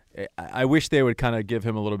 I wish they would kind of give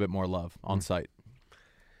him a little bit more love on site.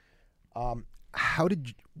 How did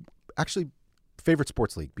you actually favorite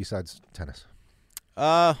sports league besides tennis?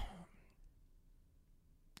 I'd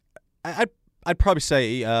probably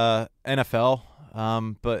say NFL.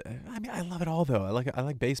 But I mean, I love it all though. I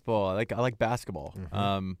like baseball. I like basketball.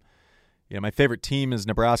 Mm-hmm. My favorite team is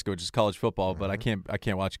Nebraska, which is college football. But I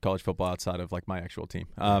can't watch college football outside of like my actual team.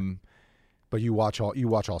 But you watch all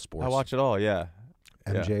sports. I watch it all. Yeah.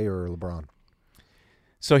 MJ or LeBron.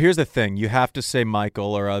 So here's the thing: you have to say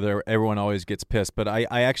Michael or other. Everyone always gets pissed, but I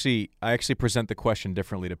actually present the question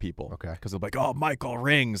differently to people. Okay. Because they're like, "Oh, Michael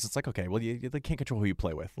rings." It's like, okay, well, they can't control who you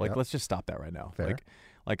play with. Like, let's just stop that right now. Fair.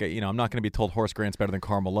 I'm not going to be told Horace Grant's better than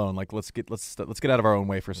Karl Malone. Like, let's get out of our own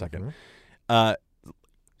way for a second.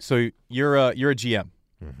 So you're a GM,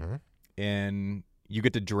 and you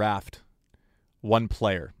get to draft one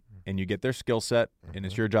player and you get their skill set, and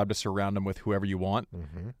it's your job to surround them with whoever you want,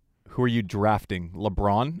 Mm-hmm. who are you drafting,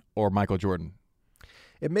 LeBron or Michael Jordan?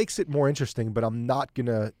 It makes it more interesting, but I'm not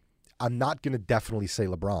gonna definitely say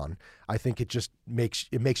LeBron. I think it just makes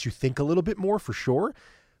you think a little bit more for sure.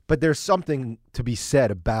 But there's something to be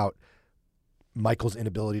said about Michael's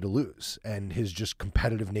inability to lose and his just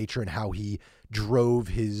competitive nature and how he drove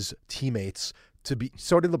his teammates to be,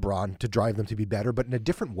 so did LeBron, to drive them to be better, but in a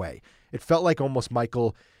different way. It felt like almost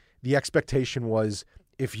Michael, the expectation was,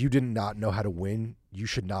 if you did not know how to win, you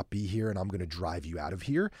should not be here, and I'm going to drive you out of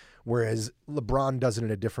here. Whereas LeBron does it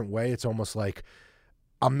in a different way. It's almost like,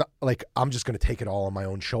 I'm just going to take it all on my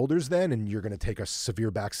own shoulders then, and you're going to take a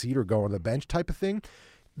severe backseat or go on the bench type of thing.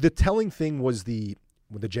 The telling thing was the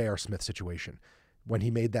J.R. Smith situation when he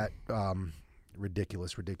made that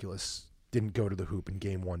ridiculous, didn't go to the hoop in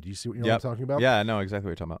game 1. Do you see what I'm talking about? Yeah, I know exactly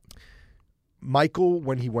what you're talking about. Michael,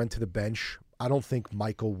 when he went to the bench, I don't think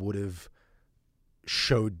Michael would have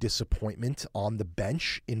showed disappointment on the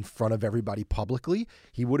bench in front of everybody publicly.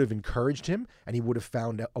 He would have encouraged him, and he would have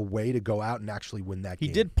found a way to go out and actually win that game.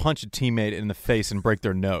 He did punch a teammate in the face and break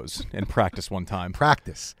their nose in practice one time.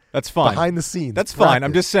 Practice. That's fine. Behind the scenes. That's practice. fine.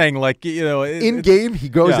 I'm just saying, like, in game, he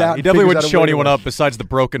goes out. He definitely wouldn't show anyone up up besides the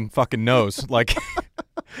broken fucking nose. Like,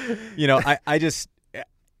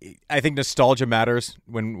 I think nostalgia matters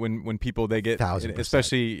when people they get 1,000%.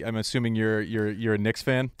 Especially I'm assuming you're a Knicks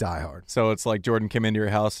fan. Die hard. So it's like Jordan came into your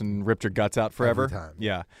house and ripped your guts out forever. Every time.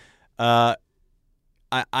 Yeah.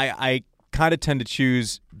 I kind of tend to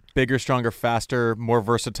choose bigger, stronger, faster, more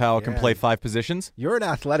versatile, can play 5 positions. You're an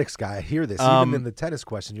athletics guy. I hear this. Even in the tennis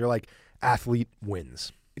question, you're like, athlete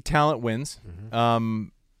wins. Talent wins. Mm-hmm.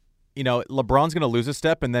 LeBron's going to lose a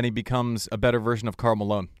step, and then he becomes a better version of Karl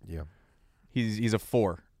Malone. Yeah. He's a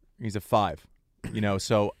 4. He's a 5.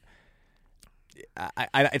 So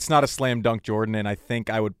it's not a slam dunk, Jordan, and I think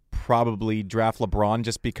I would probably draft LeBron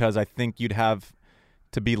just because I think you'd have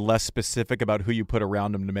to be less specific about who you put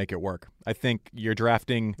around him to make it work. I think you're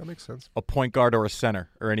drafting that makes sense. A point guard or a center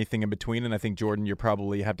or anything in between, and I think Jordan, you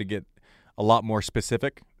probably have to get a lot more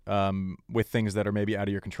specific with things that are maybe out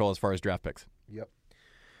of your control as far as draft picks. Yep.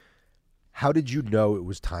 How did you know it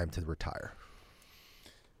was time to retire?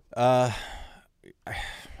 I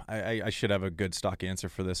should have a good stock answer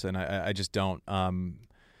for this, and I just don't.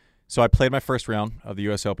 So I played my first round of the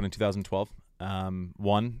U.S. Open in 2012.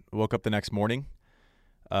 Won. Woke up the next morning.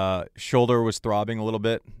 Shoulder was throbbing a little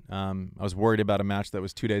bit. I was worried about a match that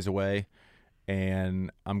was 2 days away, and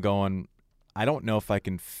I'm going, I don't know if I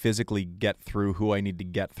can physically get through who I need to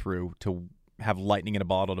get through to have lightning in a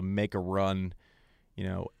bottle to make a run,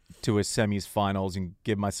 to a semis finals and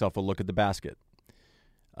give myself a look at the basket.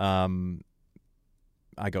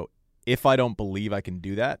 I go, if I don't believe I can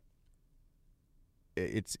do that,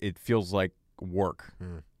 it feels like work.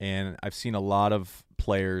 And I've seen a lot of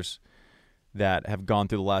players that have gone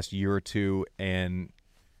through the last year or two and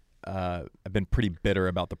have been pretty bitter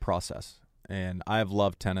about the process. And I've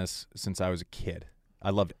loved tennis since I was a kid. I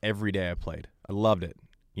loved every day I played. I loved it.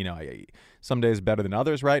 Some days better than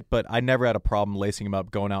others, right? But I never had a problem lacing them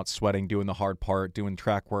up, going out sweating, doing the hard part, doing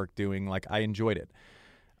track work, I enjoyed it.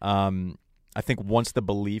 I think once the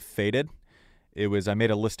belief faded, I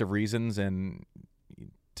made a list of reasons, and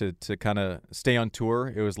to kind of stay on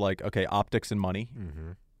tour, it was like, okay, optics and money.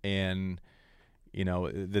 Mm-hmm. And,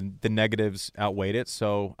 the negatives outweighed it.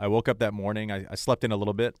 So I woke up that morning. I slept in a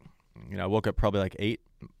little bit. I woke up probably like 8.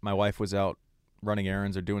 My wife was out running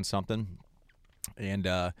errands or doing something. And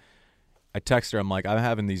I texted her. I'm like, I'm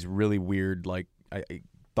having these really weird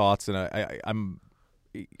thoughts, and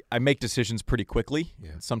I make decisions pretty quickly.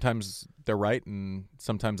 Yeah. Sometimes they're right, and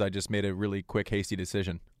sometimes I just made a really quick, hasty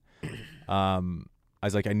decision. I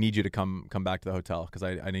was like, I need you to come back to the hotel because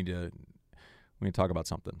we need to talk about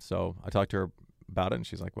something. So I talked to her about it, and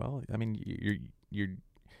she's like, well, I mean, you're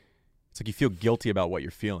it's like you feel guilty about what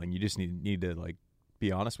you're feeling. You just need to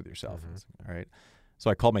be honest with yourself. Mm-hmm. Like, all right.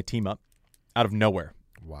 So I called my team up out of nowhere.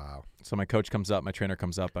 Wow. So my coach comes up, my trainer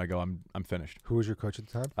comes up, and I go, I'm finished. Who was your coach at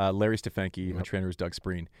the time? Larry Stefanke. Yep. My trainer was Doug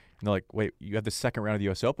Spreen. And they're like, wait, you have the second round of the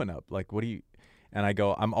U.S. Open up. Like, what do you – and I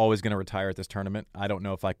go, I'm always going to retire at this tournament. I don't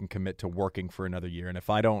know if I can commit to working for another year. And if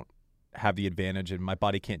I don't have the advantage and my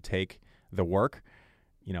body can't take the work,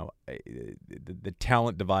 the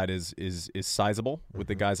talent divide is sizable with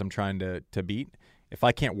the guys I'm trying to beat. If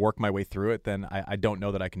I can't work my way through it, then I don't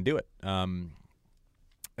know that I can do it. And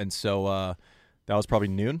so that was probably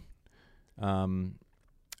noon.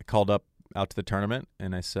 I called out to the tournament,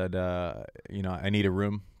 and I said, I need a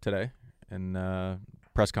room today. And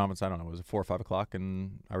press conference, I don't know, was it 4 or 5 o'clock,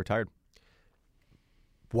 and I retired.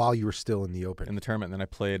 While you were still in the Open? In the tournament, and then I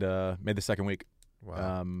played, made the second week.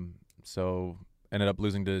 Wow. So ended up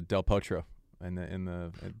losing to Del Potro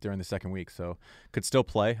during the second week. So could still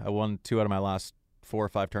play. I won 2 out of my last 4 or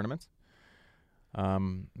 5 tournaments.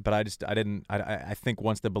 But I think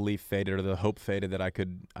once the belief faded or the hope faded that I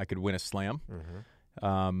could win a slam,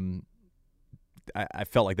 I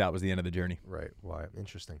felt like that was the end of the journey. Right. Why?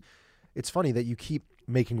 Interesting. It's funny that you keep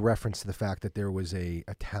making reference to the fact that there was a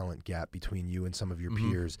talent gap between you and some of your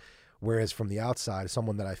peers, whereas from the outside,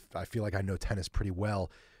 someone that I feel like I know tennis pretty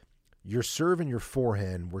well, your serve and your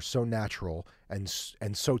forehand were so natural and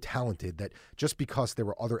so talented that just because there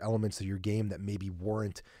were other elements of your game that maybe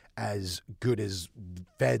weren't as good as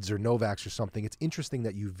Feds or Novak's or something, it's interesting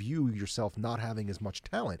that you view yourself not having as much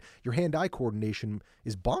talent. Your hand-eye coordination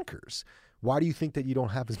is bonkers. Why do you think that you don't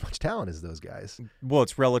have as much talent as those guys? Well,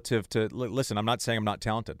 it's relative to listen. I'm not saying I'm not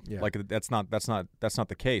talented. Yeah. Like that's not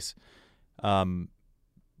the case.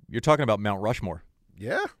 You're talking about Mount Rushmore.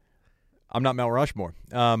 Yeah. I'm not Mount Rushmore.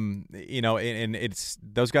 And it's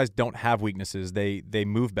those guys don't have weaknesses. They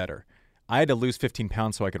move better. I had to lose 15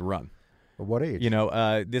 pounds so I could run. At what age?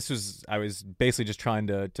 I was basically just trying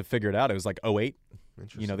to figure it out. It was like 2008.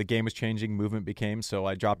 The game was changing, movement became, so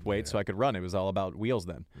I dropped weight so I could run. It was all about wheels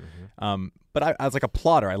then. But I was like a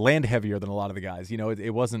plotter. I land heavier than a lot of the guys.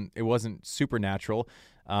 It wasn't supernatural.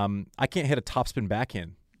 I can't hit a topspin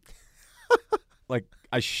backhand. Like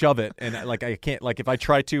I shove it, and I can't. Like if I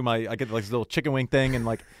try to, I get like this little chicken wing thing, and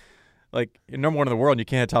like you're number 1 in the world, and you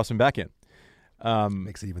can't hit topspin backhand.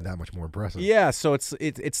 Makes it even that much more impressive. Yeah, so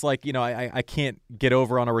it's like I can't get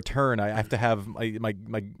over on a return. I have to have my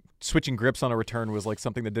switching grips on a return was like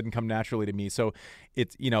something that didn't come naturally to me. So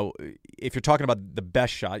it's if you're talking about the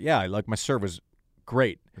best shot, yeah, like my serve was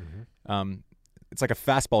great. It's like a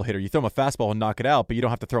fastball hitter. You throw him a fastball and knock it out, but you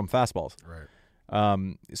don't have to throw him fastballs.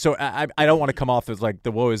 Right. So I don't want to come off as like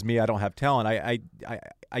the woe is me. I don't have talent. I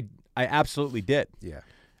absolutely did. Yeah.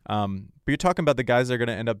 But you're talking about the guys that are going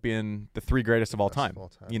to end up being the 3 greatest of all time.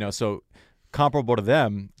 So comparable to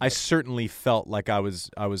them, I certainly felt like I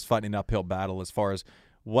was fighting an uphill battle as far as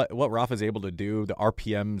what Rafa's able to do, the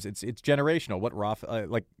RPMs. It's generational. What Rafa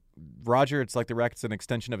like Roger, it's like the racket's an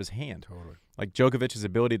extension of his hand. Totally. Like Djokovic's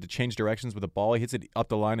ability to change directions with the ball, he hits it up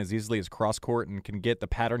the line as easily as cross court and can get the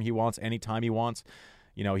pattern he wants anytime he wants.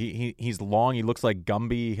 He's long. He looks like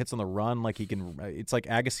Gumby. He hits on the run like he can. It's like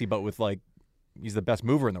Agassi, but with like. He's the best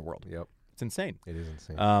mover in the world. Yep. It's insane. It is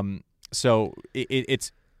insane. So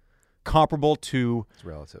it's comparable to... It's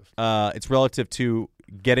relative. It's relative to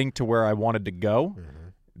getting to where I wanted to go.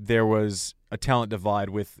 There was a talent divide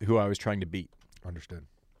with who I was trying to beat. Understood.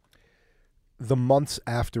 The months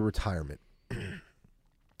after retirement,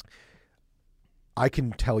 I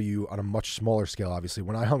can tell you on a much smaller scale, obviously,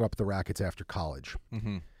 when I hung up the rackets after college,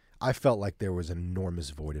 I felt like there was an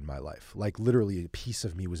enormous void in my life. Like literally a piece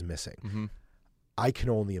of me was missing. I can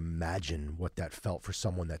only imagine what that felt for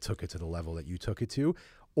someone that took it to the level that you took it to,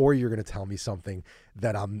 or you're going to tell me something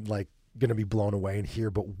that I'm like going to be blown away and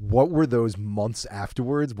hear. But what were those months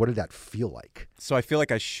afterwards? What did that feel like? So I feel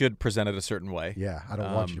like I should present it a certain way. Yeah, I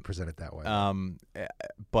don't want you to present it that way.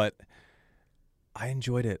 But I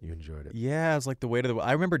enjoyed it. You enjoyed it. Yeah, it was like the weight of the.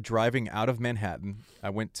 I remember driving out of Manhattan.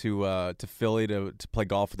 I went to Philly to play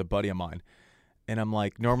golf with a buddy of mine. And I'm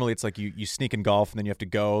like, normally it's like you sneak in golf and then you have to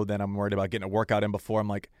go. Then I'm worried about getting a workout in before. I'm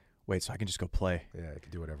like, wait, so I can just go play. Yeah, I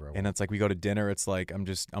can do whatever I want. And it's like we go to dinner. It's like I'm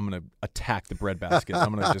going to attack the breadbasket.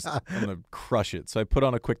 I'm going to crush it. So I put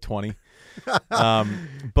on a quick 20.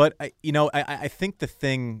 But I think the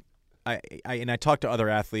thing, I talk to other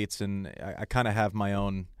athletes and I kind of have my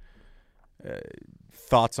own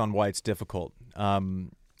thoughts on why it's difficult.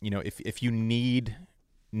 If you need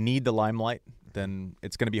the limelight, then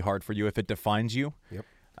it's going to be hard for you. If it defines you,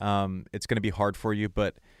 it's going to be hard for you.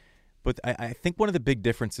 But I think one of the big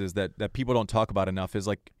differences that people don't talk about enough is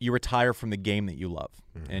like you retire from the game that you love.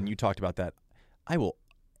 And you talked about that. I will,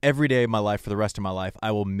 every day of my life for the rest of my life,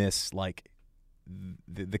 I will miss like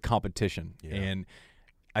the competition. Yeah. And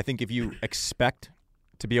I think if you expect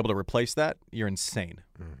to be able to replace that, you're insane.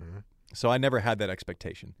 So I never had that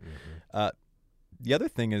expectation. The other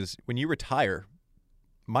thing is when you retire,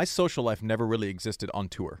 my social life never really existed on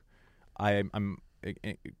tour. I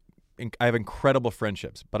have incredible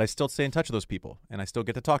friendships, but I still stay in touch with those people, and I still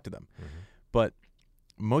get to talk to them. But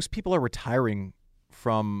most people are retiring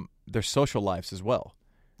from their social lives as well.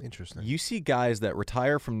 Interesting. You see guys that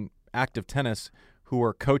retire from active tennis who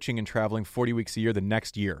are coaching and traveling 40 weeks a year the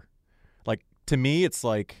next year. Like, to me, it's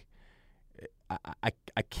like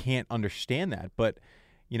I can't understand that. But,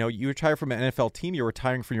 you retire from an NFL team, you're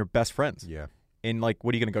retiring from your best friends. Yeah. And like,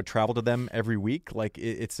 what are you going to go travel to them every week? Like,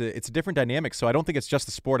 it's a different dynamic. So I don't think it's just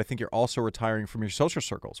the sport. I think you're also retiring from your social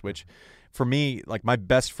circles, which, for me, like my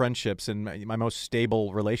best friendships and my most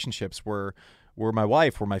stable relationships were my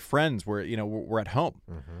wife, were my friends, were at home.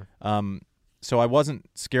 So I wasn't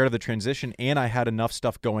scared of the transition, and I had enough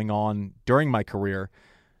stuff going on during my career.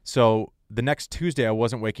 So the next Tuesday, I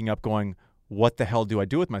wasn't waking up going, what the hell do I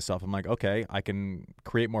do with myself? I'm like, okay, I can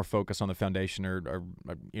create more focus on the foundation or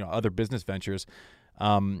other business ventures.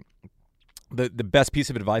 The best piece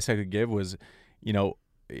of advice I could give was,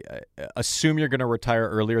 assume you're going to retire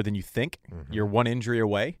earlier than you think. You're one injury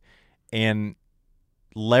away, and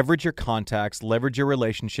leverage your contacts, leverage your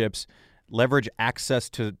relationships, leverage access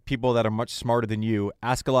to people that are much smarter than you.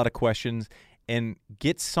 Ask a lot of questions and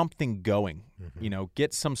get something going.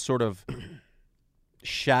 Get some sort of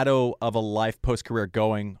shadow of a life post-career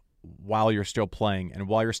going while you're still playing and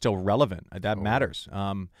while you're still relevant. That matters.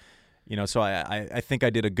 So I think I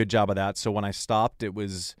did a good job of that. So when I stopped, it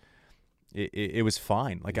was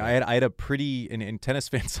fine. Like I had a pretty, and tennis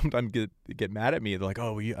fans sometimes get mad at me. They're like,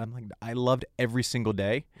 oh, I'm like, I loved every single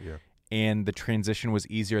day. Yeah. And the transition was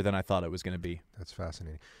easier than I thought it was going to be. That's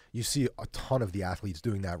fascinating. You see a ton of the athletes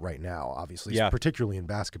doing that right now, obviously, particularly in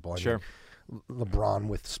basketball. I mean, LeBron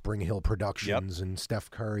with Spring Hill Productions and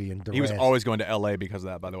Steph Curry and Durant. He was always going to L.A. because of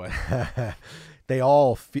that, by the way. They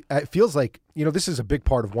all it feels like, this is a big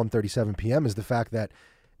part of 137 PM is the fact that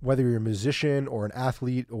whether you're a musician or an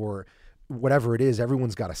athlete or whatever it is,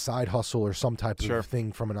 everyone's got a side hustle or some type of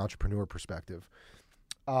thing from an entrepreneur perspective.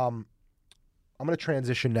 I'm going to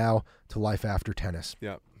transition now to life after tennis.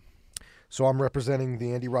 Yeah. So I'm representing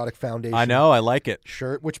the Andy Roddick Foundation. I know. I like it.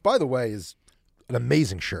 Shirt, which, by the way, is an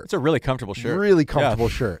amazing shirt. It's a really comfortable shirt. Really comfortable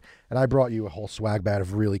shirt. And I brought you a whole swag bag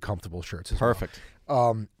of really comfortable shirts as well. Perfect.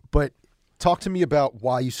 But talk to me about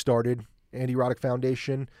why you started Andy Roddick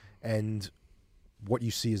Foundation and what you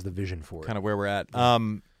see as the vision for it. Kind of where we're at.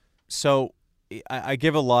 So I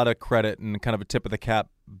give a lot of credit and kind of a tip of the cap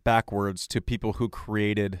backwards to people who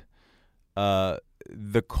created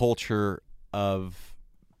the culture of,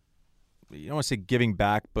 you don't want to say giving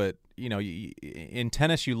back, but in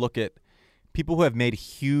tennis you look at people who have made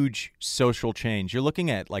huge social change. You're looking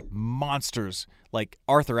at like monsters like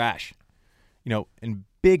Arthur Ashe, and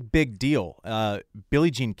big deal.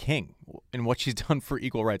 Billie Jean King and what she's done for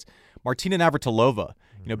equal rights. Martina Navratilova,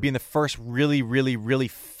 being the first really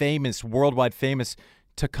famous, worldwide famous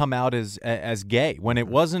to come out as gay when it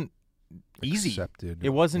wasn't easy. Accepted. It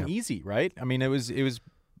wasn't easy, right? I mean, it was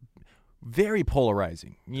very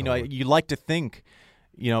polarizing. You like to think,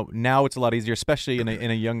 now it's a lot easier, especially in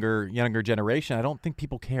a younger generation. I don't think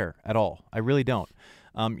people care at all. I really don't.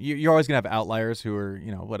 You're always gonna have outliers who are,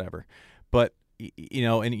 whatever. But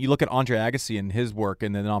and you look at Andre Agassi and his work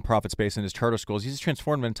in the nonprofit space and his charter schools. He's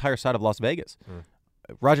transformed an entire side of Las Vegas.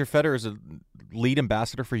 Roger Federer is a lead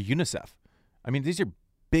ambassador for UNICEF. I mean, these are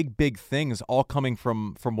big things all coming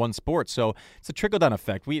from one sport. So it's a trickle-down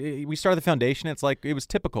effect. We started the foundation. It's like it was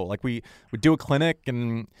typical. Like we would do a clinic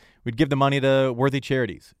and we'd give the money to worthy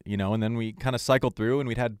charities, and then we kind of cycled through and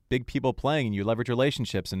we'd had big people playing and you leverage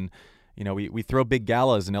relationships and, we throw big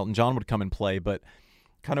galas and Elton John would come and play. But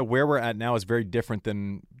kind of where we're at now is very different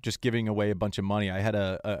than just giving away a bunch of money. I had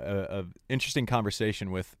a interesting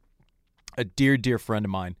conversation with a dear friend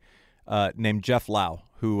of mine named Jeff Lau,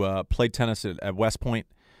 who played tennis at West Point,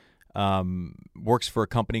 works for a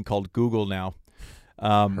company called Google now.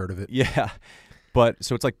 Heard of it. Yeah. But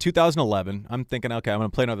so it's like 2011. I'm thinking, okay, I'm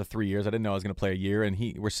going to play another 3 years. I didn't know I was going to play a year. And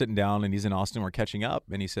we're sitting down and he's in Austin. We're catching up.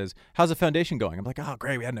 And he says, how's the foundation going? I'm like, oh,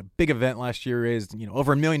 great. We had a big event last year. Raised,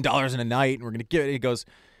 over $1 million in a night. And we're going to give it.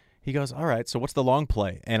 He goes, all right, so what's the long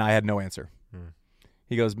play? And I had no answer.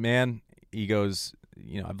 He goes, man,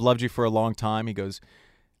 I've loved you for a long time. He goes,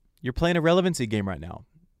 you're playing a relevancy game right now.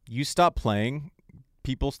 You stop playing,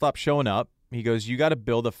 people stop showing up. He goes, you got to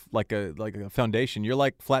build a foundation. You're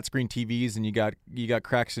like flat screen TVs, and you got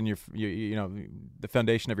cracks in your the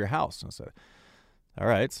foundation of your house. And I said, all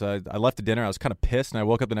right. So I left the dinner. I was kind of pissed, and I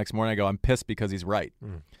woke up the next morning. I go, I'm pissed because he's right.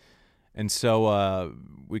 And so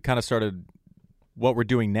we kind of started. What we're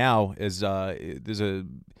doing now is there's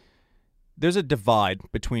a divide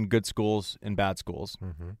between good schools and bad schools.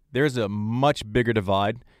 There's a much bigger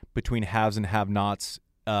divide between haves and have-nots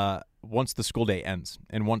once the school day ends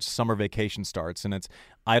and once summer vacation starts and it's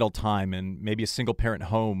idle time and maybe a single parent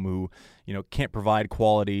home who can't provide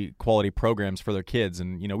quality programs for their kids,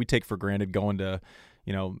 and we take for granted going to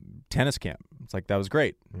tennis camp. It's like that was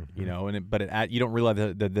great, but you don't realize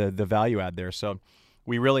the value add there. So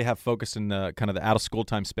we really have focused in the kind of the out of school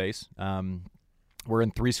time space. We're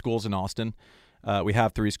in 3 schools in Austin. We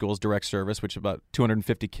have 3 schools, direct service, which is about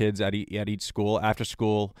 250 kids at each school, after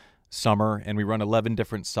school, summer, and we run 11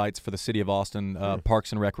 different sites for the city of Austin,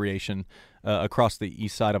 parks and recreation across the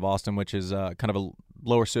east side of Austin, which is kind of a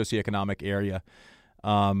lower socioeconomic area.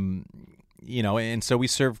 And so we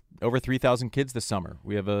serve over 3,000 kids this summer.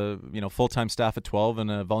 We have a full-time staff of 12 and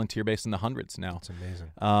a volunteer base in the hundreds now. That's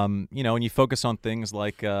amazing. And you focus on things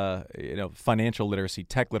like financial literacy,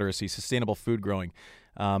 tech literacy, sustainable food growing.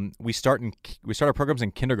 We start our programs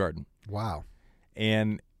in kindergarten. Wow.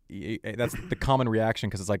 And that's the common reaction,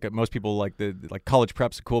 because it's like most people like college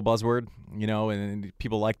prep's a cool buzzword, and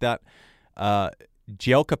people like that.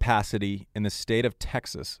 Jail capacity in the state of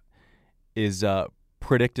Texas is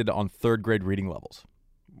predicted on 3rd grade reading levels.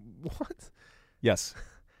 What? Yes.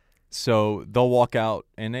 So they'll walk out,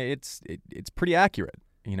 and it's pretty accurate,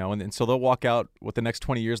 and so they'll walk out what the next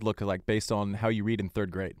 20 years look like based on how you read in 3rd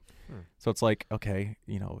grade. So it's like, okay,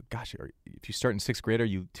 gosh, if you start in 6th grade, are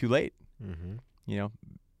you too late? Mm-hmm.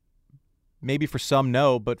 Maybe for some,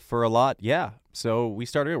 no, but for a lot, yeah. So we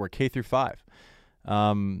started, we're K through 5.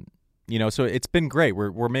 So it's been great.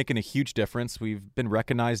 We're making a huge difference. We've been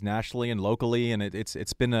recognized nationally and locally, and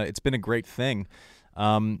it's been a great thing.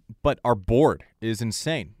 But our board is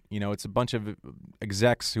insane. It's a bunch of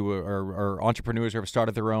execs who are entrepreneurs who have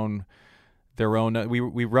started their own.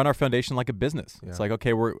 We run our foundation like a business. Yeah. It's like,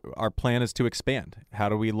 okay, our plan is to expand. How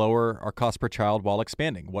do we lower our cost per child while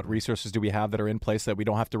expanding? What resources do we have that are in place that we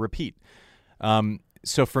don't have to repeat?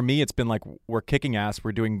 So for me, it's been like we're kicking ass.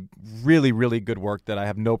 We're doing really, really good work that I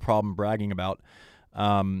have no problem bragging about.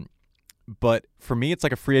 But for me, it's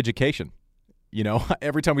like a free education.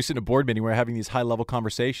 Every time we sit in a board meeting, we're having these high-level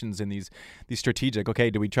conversations and these strategic, okay,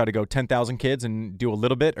 do we try to go 10,000 kids and do a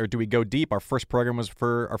little bit, or do we go deep? Our first program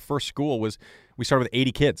our first school we started with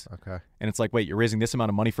 80 kids. Okay. And it's like, wait, you're raising this amount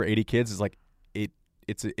of money for 80 kids? It's like,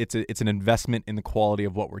 it's an investment in the quality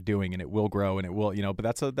of what we're doing, and it will grow, and it will,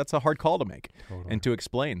 but that's a hard call to make. Totally. And to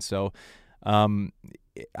explain. So,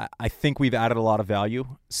 I think we've added a lot of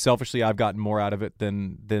value. Selfishly, I've gotten more out of it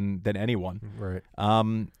than anyone. Right.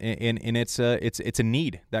 And it's a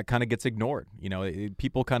need that kind of gets ignored.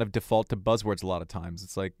 People kind of default to buzzwords a lot of times.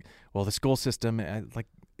 It's like, well, the school system,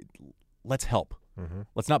 let's help. Mm-hmm.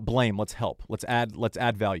 Let's not blame. Let's help. Let's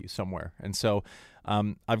add value somewhere. And so,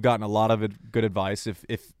 I've gotten a lot of good advice.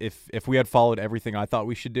 If we had followed everything I thought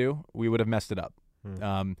we should do, we would have messed it up.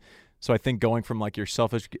 Mm. So I think going from like your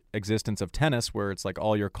selfish existence of tennis, where it's like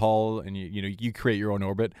all your call and you create your own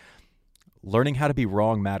orbit, learning how to be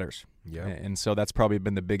wrong matters. Yeah. And so that's probably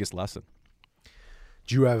been the biggest lesson.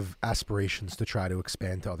 Do you have aspirations to try to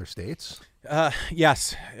expand to other states?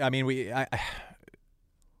 Yes. I mean, I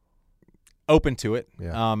open to it.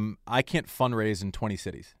 Yeah. I can't fundraise in 20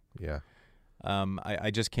 cities. Yeah. I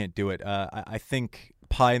just can't do it. I think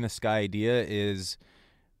pie in the sky idea is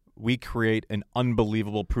we create an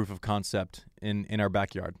unbelievable proof of concept in our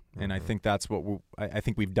backyard. Mm-hmm. And I think that's what I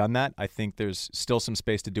think we've done that. I think there's still some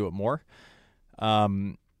space to do it more. I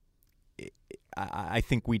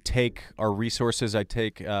think we take our resources, I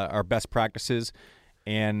take our best practices,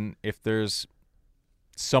 and if there's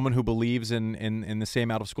someone who believes in the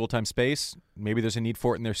same out-of-school time space, maybe there's a need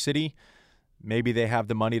for it in their city, maybe they have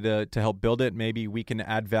the money to help build it, maybe we can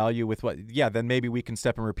add value with then maybe we can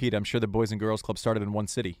step and repeat. I'm sure the Boys and Girls Club started in one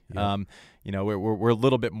city. Yeah. We're a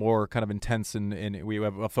little bit more kind of intense and we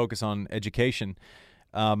have a focus on education.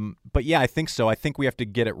 But yeah, I think so. I think we have to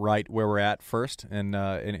get it right where we're at first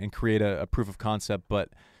and create a proof of concept. But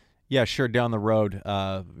yeah, sure, down the road,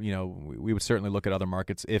 we would certainly look at other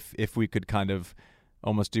markets if we could kind of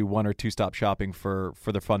almost do 1 or 2 stop shopping for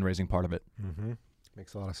the fundraising part of it. Mm-hmm.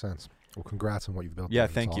 Makes a lot of sense. Well, congrats on what you've built. Yeah,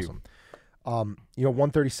 there. Thank awesome. you.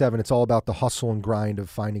 137, it's all about the hustle and grind of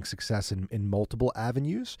finding success in multiple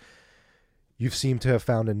avenues. You've seemed to have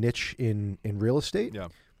found a niche in real estate. Yeah.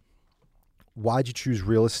 Why'd you choose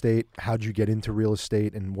real estate? How'd you get into real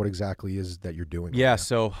estate, and what exactly is that you're doing? Yeah,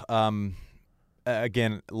 so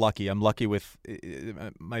again, lucky. I'm lucky with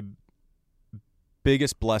my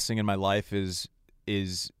biggest blessing in my life is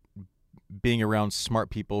being around smart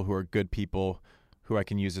people who are good people who I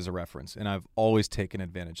can use as a reference. And I've always taken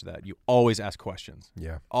advantage of that. You always ask questions.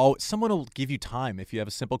 Yeah. Someone will give you time if you have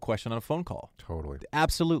a simple question on a phone call. Totally.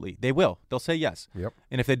 Absolutely. They will. They'll say yes. Yep.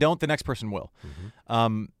 And if they don't, the next person will.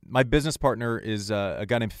 Mm-hmm. My business partner is a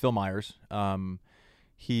guy named Phil Myers. I've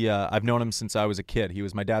known him since I was a kid. He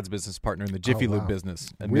was my dad's business partner in the Jiffy Lube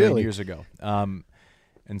business a million years ago. And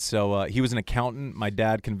so he was an accountant. My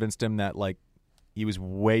dad convinced him that he was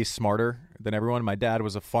way smarter than everyone. My dad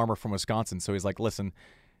was a farmer from Wisconsin, so he's like, listen,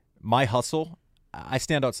 my hustle, I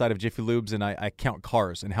stand outside of Jiffy Lubes and I count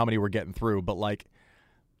cars and how many we're getting through, but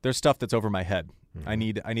there's stuff that's over my head. I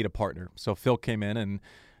need a partner. So Phil came in and,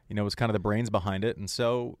 was kind of the brains behind it. And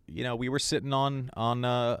so, we were sitting on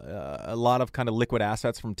a lot of kind of liquid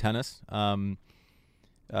assets from tennis.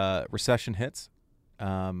 Recession hits.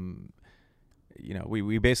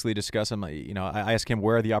 We basically discuss them. I ask him,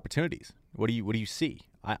 where are the opportunities? What do you see?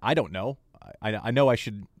 I don't know. I know I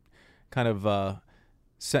should kind of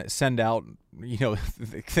send out,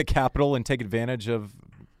 the capital and take advantage of,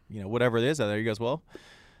 whatever it is out there. He goes, well,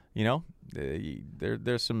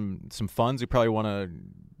 there's some funds who probably want to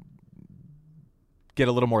get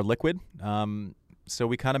a little more liquid. So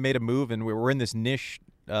we kind of made a move, and we're in this niche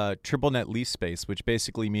triple net lease space, which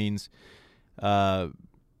basically means,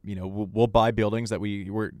 we'll buy buildings that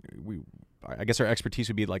I guess our expertise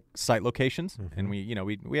would be like site locations, and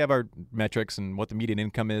we have our metrics and what the median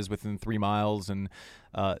income is within 3 miles, and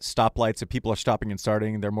stoplights. If people are stopping and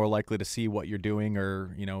starting, they're more likely to see what you're doing,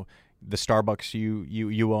 or the Starbucks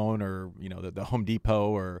you own, or the Home Depot,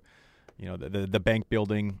 or the bank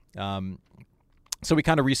building. So we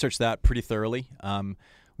kind of researched that pretty thoroughly.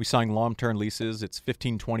 We signed long-term leases. It's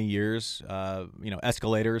 15, 20 years.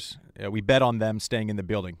 Escalators. We bet on them staying in the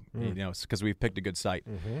building, because we've picked a good site.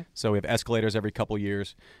 So we have escalators every couple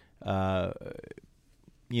years. And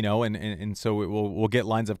so we'll get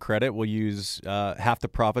lines of credit. We'll use half the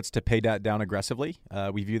profits to pay that down aggressively.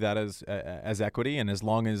 We view that as equity, and as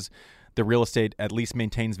long as the real estate at least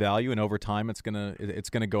maintains value, and over time it's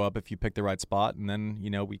gonna go up if you pick the right spot. And then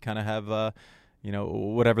we kind of have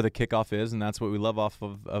whatever the kickoff is, and that's what we love off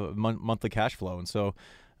of monthly cash flow. And so,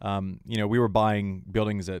 we were buying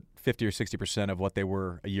buildings at 50 or 60% of what they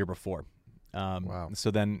were a year before. Wow. So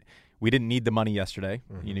then we didn't need the money yesterday.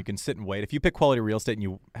 You can sit and wait. If you pick quality real estate and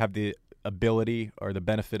you have the ability or the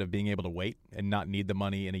benefit of being able to wait and not need the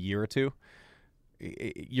money in a year or two,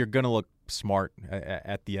 you're going to look smart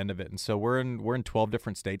at the end of it. And so we're in 12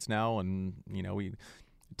 different states now, and we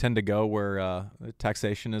tend to go where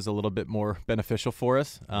taxation is a little bit more beneficial for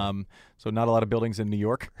us. So not a lot of buildings in New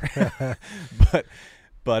York,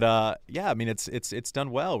 but yeah, I mean it's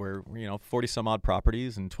done well. We're 40 some odd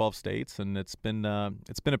properties in 12 states, and it's been a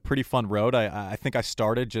pretty fun road. I think I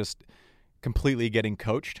started just completely getting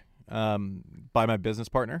coached by my business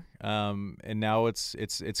partner, and now it's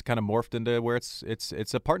kind of morphed into where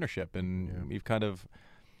it's a partnership, and we've kind of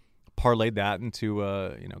parlayed that into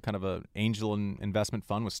kind of a angel investment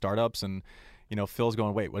fund with startups. And Phil's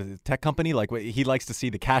going, wait, what is it, a tech company? Like, he likes to see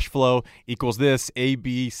the cash flow equals this, A,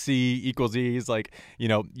 B, C equals E. He's like,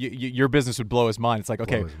 your business would blow his mind. It's like,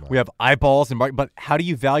 okay, we have eyeballs, but how do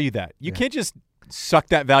you value that? You can't just suck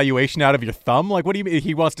that valuation out of your thumb. Like, what do you mean?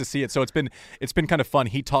 He wants to see it. So it's been kind of fun.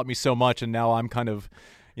 He taught me so much, and now I'm kind of,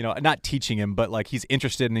 not teaching him, but like he's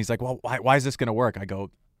interested, and he's like, well, why is this going to work? I go,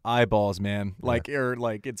 eyeballs, man. Like, or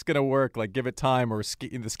like it's gonna work. Like, give it time, or the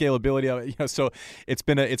scalability of it. So it's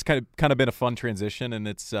kind of been a fun transition, and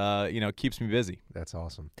it's keeps me busy. That's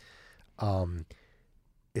awesome.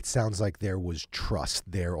 It sounds like there was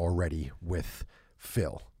trust there already with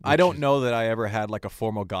Phil. I don't know that I ever had like a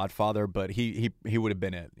formal godfather, but he would have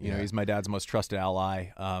been it. He's my dad's most trusted ally.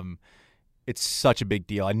 It's such a big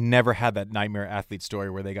deal. I never had that nightmare athlete story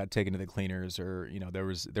where they got taken to the cleaners, or there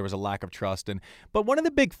was a lack of trust. But one of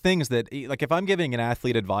the big things that, like, if I'm giving an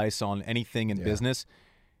athlete advice on anything in business,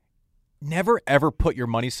 never ever put your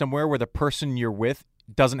money somewhere where the person you're with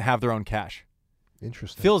doesn't have their own cash.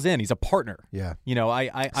 Interesting. Phil's in. He's a partner. Yeah.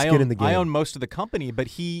 I own most of the company, but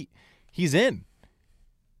he's in.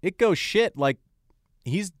 It goes shit. Like,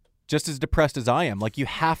 he's just as depressed as I am. Like, you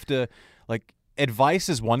have to, like, advice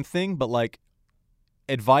is one thing, but like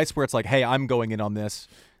advice where it's like, hey, I'm going in on this.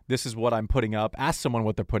 This is what I'm putting up. Ask someone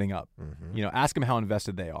what they're putting up. Ask them how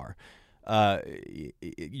invested they are.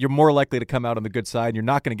 You're more likely to come out on the good side. You're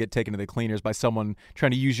not going to get taken to the cleaners by someone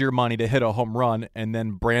trying to use your money to hit a home run and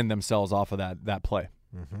then brand themselves off of that play.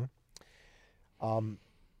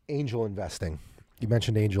 Angel investing. You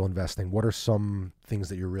mentioned angel investing. What are some things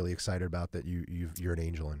that you're really excited about that you're an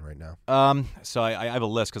angel in right now? So I have a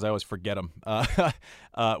list because I always forget them.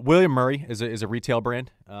 William Murray is a retail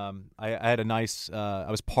brand. I had I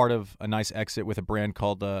was part of a nice exit with a brand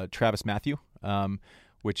called Travis Matthew,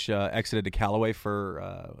 which exited to Callaway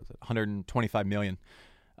for $125 million.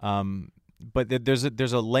 But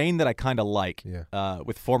there's a lane that I kind of like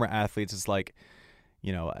with former athletes. It's like,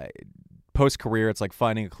 post-career, it's like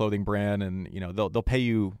finding a clothing brand, and they'll pay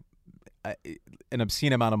you an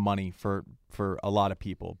obscene amount of money for a lot of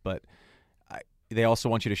people, but they also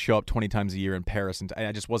want you to show up 20 times a year in Paris, and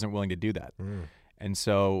I just wasn't willing to do that. And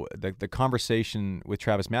so the conversation with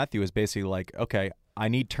Travis Matthew is basically like, okay, I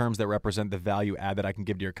need terms that represent the value add that I can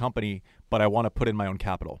give to your company, but I want to put in my own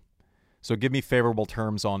capital. So give me favorable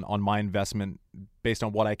terms on my investment based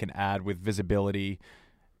on what I can add with visibility,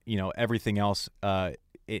 everything else. And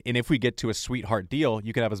if we get to a sweetheart deal,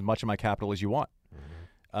 you can have as much of my capital as you want.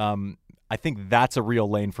 I think that's a real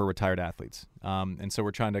lane for retired athletes. And so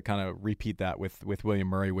we're trying to kind of repeat that with William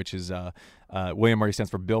Murray, which is William Murray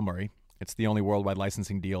stands for Bill Murray. It's the only worldwide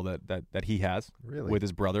licensing deal that he has with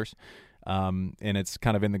his brothers. And it's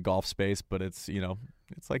kind of in the golf space, but it's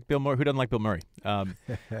like Bill Murray. Who doesn't like Bill Murray?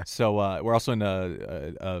 So we're also in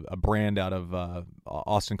a brand out of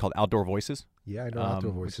Austin called Outdoor Voices. Yeah, I know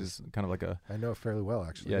Outdoor Voices. Which is kind of like I know it fairly well,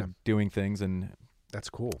 actually. Yeah, doing things, and that's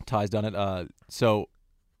cool. Ty's done it. So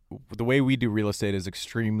the way we do real estate is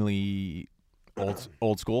extremely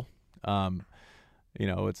old school.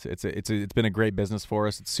 It's been a great business for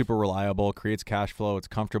us. It's super reliable, creates cash flow. It's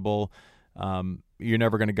comfortable. You're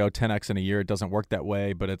never going to go 10x in a year. It doesn't work that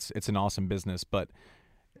way, but it's an awesome business. But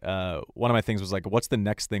one of my things was like, what's the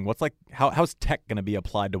next thing? What's like how's tech going to be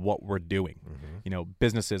applied to what we're doing?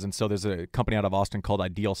 Businesses. And so there's a company out of Austin called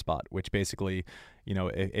Ideal Spot, which basically,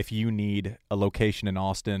 if you need a location in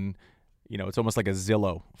Austin, it's almost like a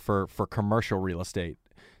Zillow for commercial real estate.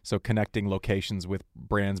 So connecting locations with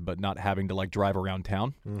brands, but not having to like drive around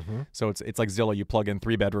town. So it's like Zillow. You plug in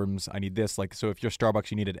 3 bedrooms. I need this. Like, so if you're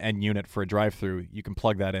Starbucks, you need an end unit for a drive-through. You can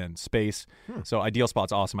plug that in. Space. So Ideal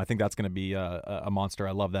Spot's awesome. I think that's going to be a monster.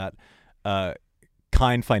 I love that.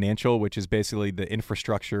 Kind Financial, which is basically the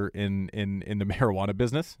infrastructure in the marijuana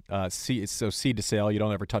business. So seed to sale. You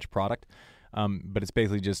don't ever touch product, but it's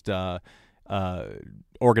basically just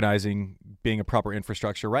organizing, being a proper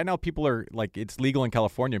infrastructure. Right now, people are like, it's legal in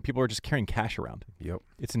California. People are just carrying cash around. Yep.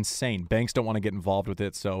 It's insane. Banks don't want to get involved with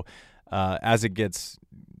it. So as it gets,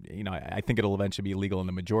 I think it'll eventually be legal in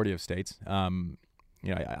the majority of states. I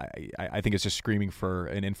think it's just screaming for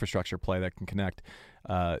an infrastructure play that can connect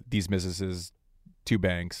these businesses to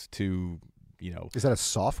banks, to Is that a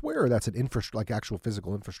software or that's an like actual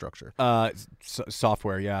physical infrastructure?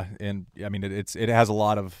 Software, yeah. And I mean, it has a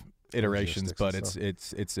lot of iterations, but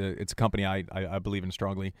it's a company I believe in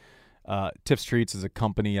strongly. Tips Treats is a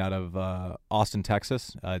company out of Austin,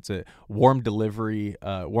 Texas. It's a warm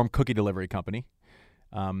cookie delivery company.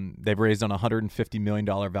 They've raised on a $150 million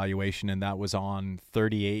valuation, and that was on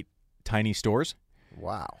 38 tiny stores.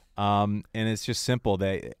 Wow. And it's just simple.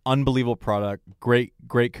 They unbelievable product, great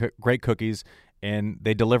cookies, and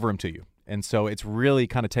they deliver them to you. And so it's really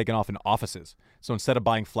kind of taken off in offices. So instead of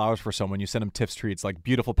buying flowers for someone, you send them Tips Treats, like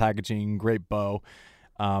beautiful packaging, great bow.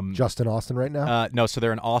 Just in Austin right now? No, so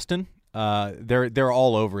they're in Austin. They're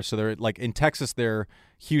all over. So they're like in Texas. They're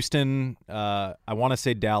Houston. I want to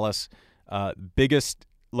say Dallas. Biggest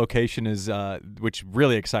location is, which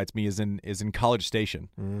really excites me, is in College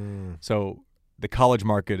Station. So the college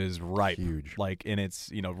market is ripe, huge. Like, and it's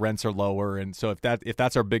rents are lower, and so if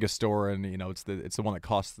that's our biggest store, and it's the one that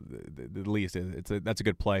costs the least, that's a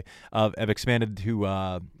good play. I've expanded to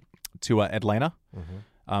Atlanta.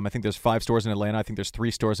 I think there's 5 stores in Atlanta. I think there's 3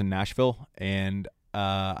 stores in Nashville, and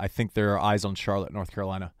I think there are eyes on Charlotte, North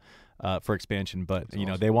Carolina, for expansion. But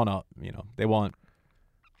awesome. They want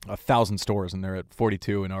 1,000 stores, and they're at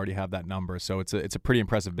 42 and already have that number. So it's a pretty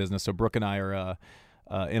impressive business. So Brooke and I are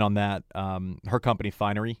in on that. Her company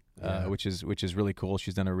Finery, which is really cool.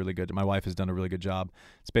 She's done my wife has done a really good job.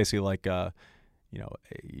 It's basically like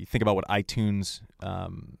you think about what iTunes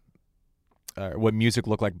what music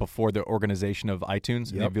looked like before the organization of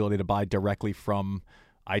iTunes, and the ability to buy directly from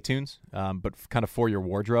iTunes, but kind of for your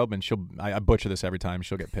wardrobe. And I butcher this every time,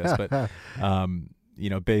 she'll get pissed, but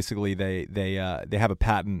basically they have a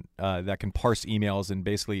patent that can parse emails and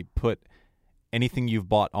basically put anything you've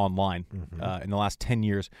bought online in the last 10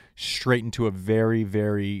 years straight into a very,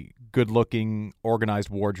 very good-looking, organized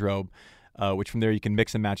wardrobe, which from there you can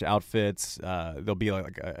mix and match outfits. There'll be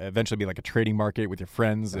eventually be like a trading market with your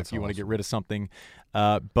friends. That's if you want to get rid of something.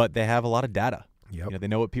 But they have a lot of data. Yep. They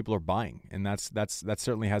know what people are buying, and that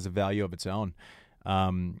certainly has a value of its own.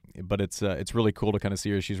 But it's really cool to kind of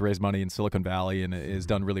see her. She's raised money in Silicon Valley and is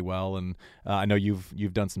done really well. And I know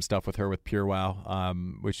you've done some stuff with her with Pure Wow,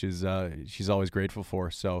 which is she's always grateful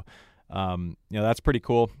for. So that's pretty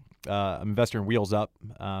cool. I'm investor in Wheels Up.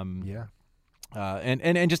 And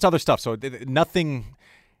just other stuff. So nothing.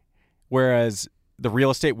 Whereas the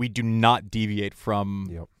real estate, we do not deviate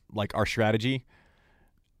from like our strategy.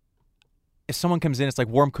 If someone comes in, it's like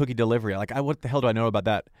warm cookie delivery. Like, what the hell do I know about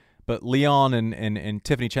that? But Leon and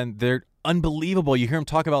Tiffany Chen, they're unbelievable. You hear them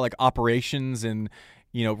talk about like operations and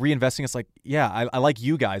reinvesting. It's like, I like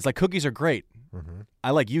you guys. Like, cookies are great.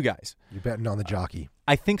 I like you guys. You're betting on the jockey.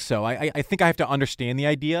 I think so. I think I have to understand the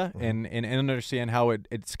idea and understand how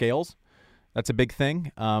it scales. That's a big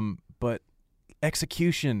thing. But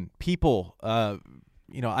execution, people.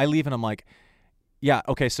 I leave and I'm like, yeah,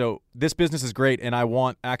 okay, so this business is great, and I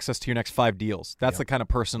want access to your next 5 deals. That's the kind of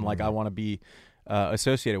person like I want to be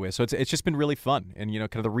associated with. So it's just been really fun, and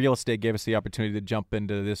kind of the real estate gave us the opportunity to jump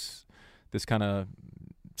into this kind of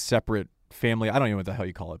separate family. I don't know what the hell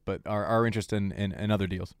you call it, but our interest in other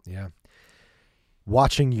deals. Yeah.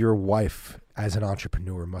 Watching your wife as an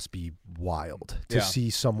entrepreneur must be wild to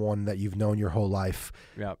see someone that you've known your whole life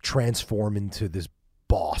transform into this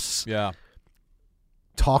boss. Yeah.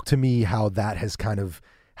 Talk to me how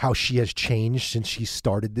she has changed since she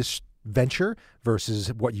started this venture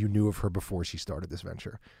versus what you knew of her before she started this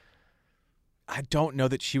venture. I don't know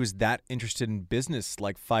that she was that interested in business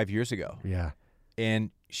like 5 years ago. Yeah.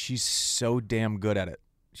 And she's so damn good at it.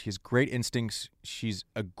 She has great instincts. She's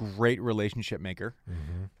a great relationship maker.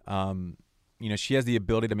 Mm-hmm. She has the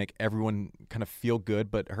ability to make everyone kind of feel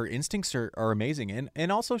good, but her instincts are amazing.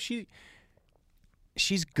 And also she's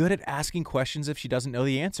good at asking questions if she doesn't know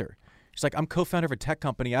the answer. She's like, I'm co-founder of a tech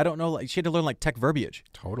company. I don't know. Like, she had to learn like tech verbiage.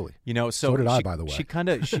 Totally. So did I, by the way. She kind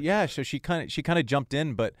of jumped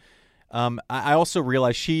in, but I also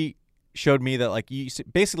realized she showed me that like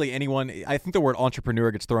basically anyone. I think the word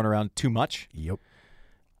entrepreneur gets thrown around too much. Yep.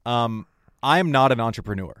 I am not an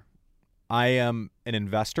entrepreneur. I am an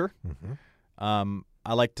investor. Mm-hmm.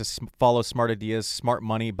 I like to follow smart ideas, smart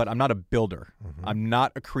money, but I'm not a builder. Mm-hmm. I'm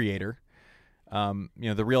not a creator.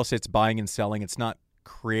 The real estate's buying and selling. It's not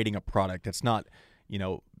creating a product. It's not,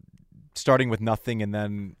 starting with nothing and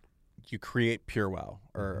then you create Pure Wow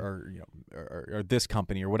or this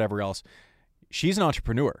company or whatever else. She's an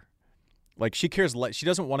entrepreneur. Like she cares. She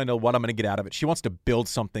doesn't want to know what I'm going to get out of it. She wants to build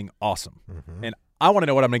something awesome, and I want to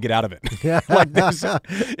know what I'm going to get out of it.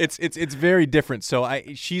 It's very different. So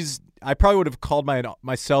I probably would have called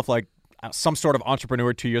myself like some sort of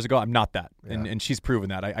entrepreneur 2 years ago. I'm not that, and she's proven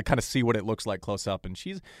that. I kind of see what it looks like close up, and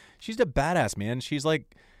she's a badass, man. She's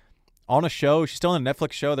like on a show. She's still on a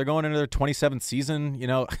Netflix show. They're going into their 27th season.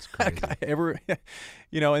 It's crazy.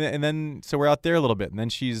 And then so we're out there a little bit, and then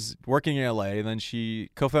she's working in LA, and then she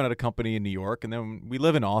co-founded a company in New York, and then we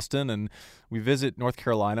live in Austin, and we visit North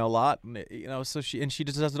Carolina a lot. And, so she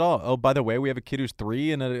just does it all. Oh, by the way, we have a kid who's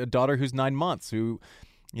 3 and a daughter who's 9 months. Who,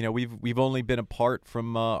 we've only been apart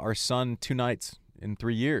from our son 2 nights in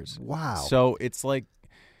 3 years. Wow. So it's like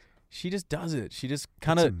she just does it. She just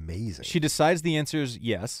kind of amazing. She decides the answer is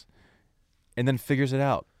yes, and then figures it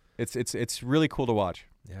out. It's really cool to watch.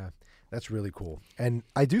 Yeah. That's really cool. And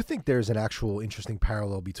I do think there's an actual interesting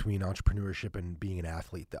parallel between entrepreneurship and being an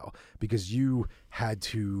athlete, though, because you had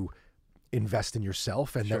to invest in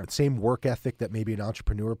yourself, and that same work ethic that maybe an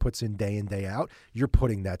entrepreneur puts in day out, you're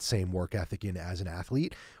putting that same work ethic in as an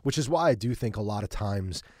athlete, which is why I do think a lot of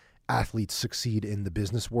times athletes succeed in the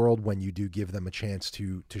business world when you do give them a chance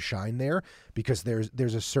to shine there, because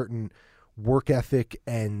there's a certain work ethic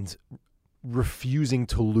and refusing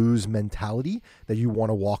to lose mentality that you want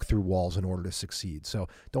to walk through walls in order to succeed. So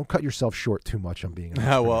don't cut yourself short too much on being an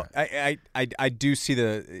entrepreneur. Well, I do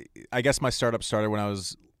see I guess my startup started when I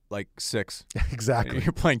was like 6. Exactly.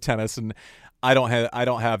 You're playing tennis, and I don't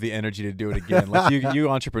have the energy to do it again. Like you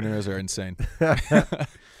entrepreneurs are insane. We're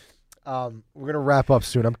gonna wrap up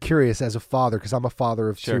soon. I'm curious, as a father, because I'm a father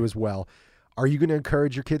of 2 as well. Are you going to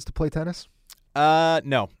encourage your kids to play tennis?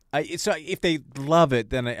 No. So if they love it,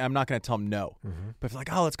 then I'm not going to tell them no. Mm-hmm. But if they're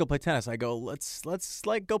like, oh, let's go play tennis, I go, let's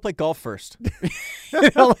like go play golf first.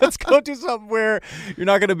 Let's go do something where you're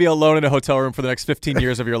not going to be alone in a hotel room for the next 15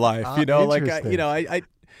 years of your life. To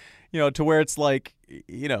where it's like,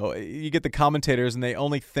 you get the commentators and they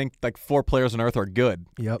only think like 4 players on earth are good.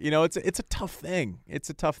 Yep. It's a tough thing. It's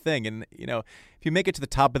a tough thing. And, if you make it to the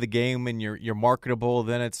top of the game and you're marketable,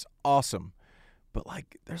 then it's awesome. But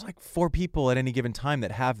like, there's like 4 people at any given time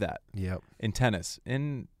that have that. Yep. In tennis.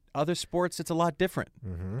 In other sports, it's a lot different.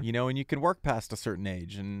 Mm-hmm. And you can work past a certain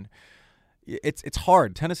age, and it's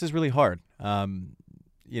hard. Tennis is really hard.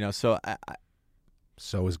 So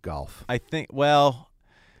so is golf. I think. Well,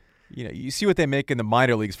 you see what they make in the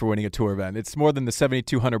minor leagues for winning a tour event. It's more than the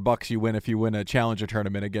 $7,200 you win if you win a challenger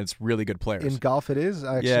tournament against really good players. In golf, it is.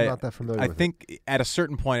 I'm actually not that familiar. I with think it. At a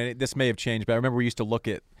certain point, this may have changed, but I remember we used to look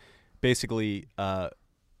at basically $1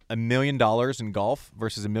 million in golf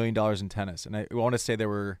versus $1 million in tennis, and I want to say there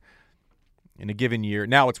were in a given year.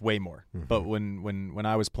 Now it's way more, but when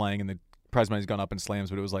I was playing, and the prize money's gone up in slams,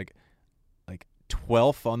 but it was like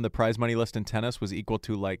 12th on the prize money list in tennis was equal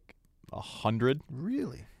to like 100.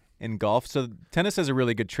 Really? In golf. So tennis has a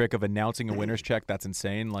really good trick of announcing a winner's check. That's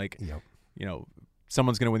insane. Like,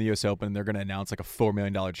 someone's going to win the U.S. Open and they're going to announce like a $4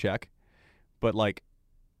 million check. But like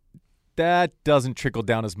that doesn't trickle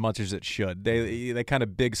down as much as it should. They kind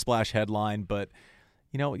of big splash headline, but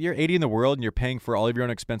you're 80 in the world and you're paying for all of your own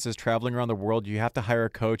expenses traveling around the world. You have to hire a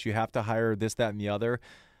coach. You have to hire this, that, and the other.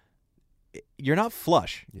 You're not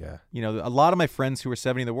flush. Yeah. A lot of my friends who are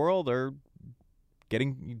 70 in the world are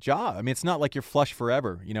getting a job. I mean, it's not like you're flush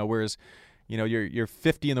forever, whereas, you're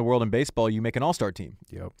 50 in the world in baseball, you make an all-star team.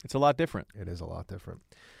 Yep. It's a lot different. It is a lot different.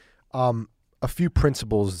 A few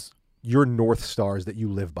principles, your North Stars that you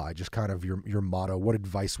live by, just kind of your motto. What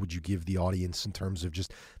advice would you give the audience in terms of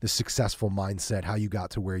just the successful mindset, how you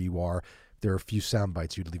got to where you are? There are a few sound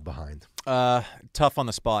bites you'd leave behind. Tough on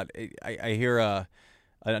the spot. I hear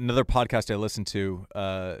another podcast I listen to,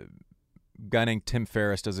 a guy named Tim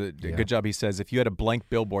Ferriss does a good job. He says, if you had a blank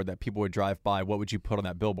billboard that people would drive by, what would you put on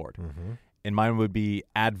that billboard? Mm-hmm. And mine would be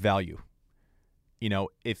add value.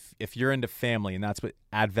 If you're into family, and that's what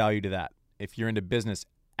add value to that. If you're into business,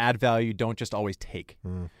 add value. Don't just always take.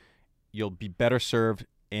 You'll be better served,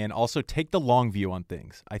 and also take the long view on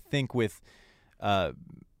things. I think with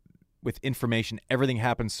information, everything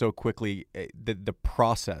happens so quickly. The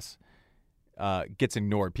process gets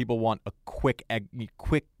ignored. People want a quick.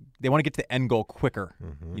 They want to get to the end goal quicker.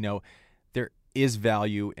 Mm-hmm. There is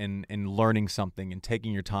value in learning something and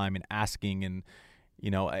taking your time and asking, and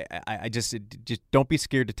I just don't be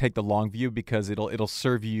scared to take the long view, because it'll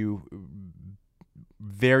serve you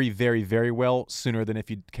very, very, very well sooner than if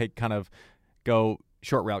you kind of go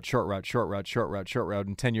short route,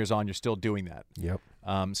 and 10 years on, you're still doing that. Yep.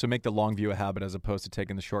 So make the long view a habit as opposed to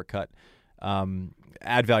taking the shortcut.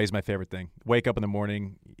 Add value is my favorite thing. Wake up in the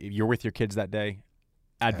morning, you're with your kids that day,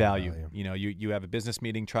 add value. You have a business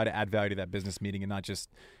meeting, try to add value to that business meeting, and not just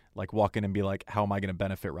like walk in and be like, how am I going to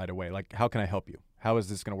benefit right away? Like, how can I help you? How is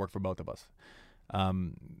this going to work for both of us?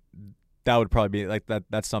 That would probably be like that.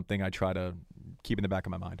 That's something I try to keep in the back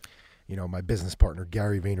of my mind. My business partner,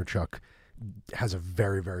 Gary Vaynerchuk, has a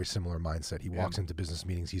very, very similar mindset. He walks into business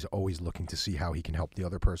meetings. He's always looking to see how he can help the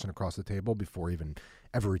other person across the table before even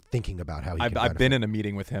ever thinking about how he can benefit. I've been in a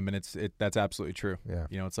meeting with him, and that's absolutely true.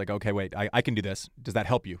 Yeah. It's like, okay, wait, I can do this. Does that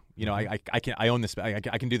help you? I own this. I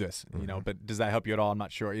can do this. But does that help you at all? I'm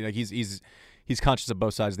not sure. He's conscious of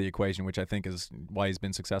both sides of the equation, which I think is why he's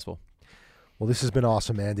been successful. Well, this has been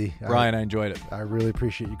awesome, Andy. Brian, I enjoyed it. I really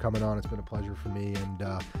appreciate you coming on. It's been a pleasure for me,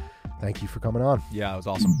 and thank you for coming on. Yeah, it was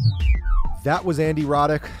awesome. That was Andy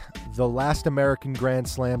Roddick, the last American Grand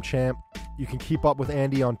Slam champ. You can keep up with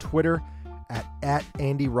Andy on Twitter at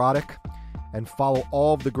Andy Roddick, and follow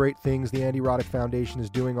all of the great things the Andy Roddick Foundation is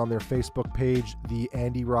doing on their Facebook page, the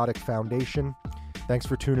Andy Roddick Foundation. Thanks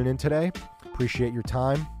for tuning in today. Appreciate your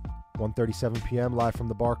time. 1:37 p.m. live from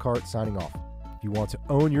the bar cart, signing off. If you want to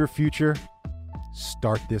own your future,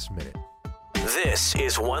 start this minute. This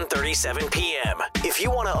is 1:37 p.m. If you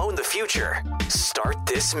want to own the future, start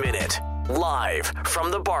this minute. Live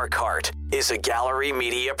from the bar cart is a Gallery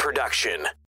Media production.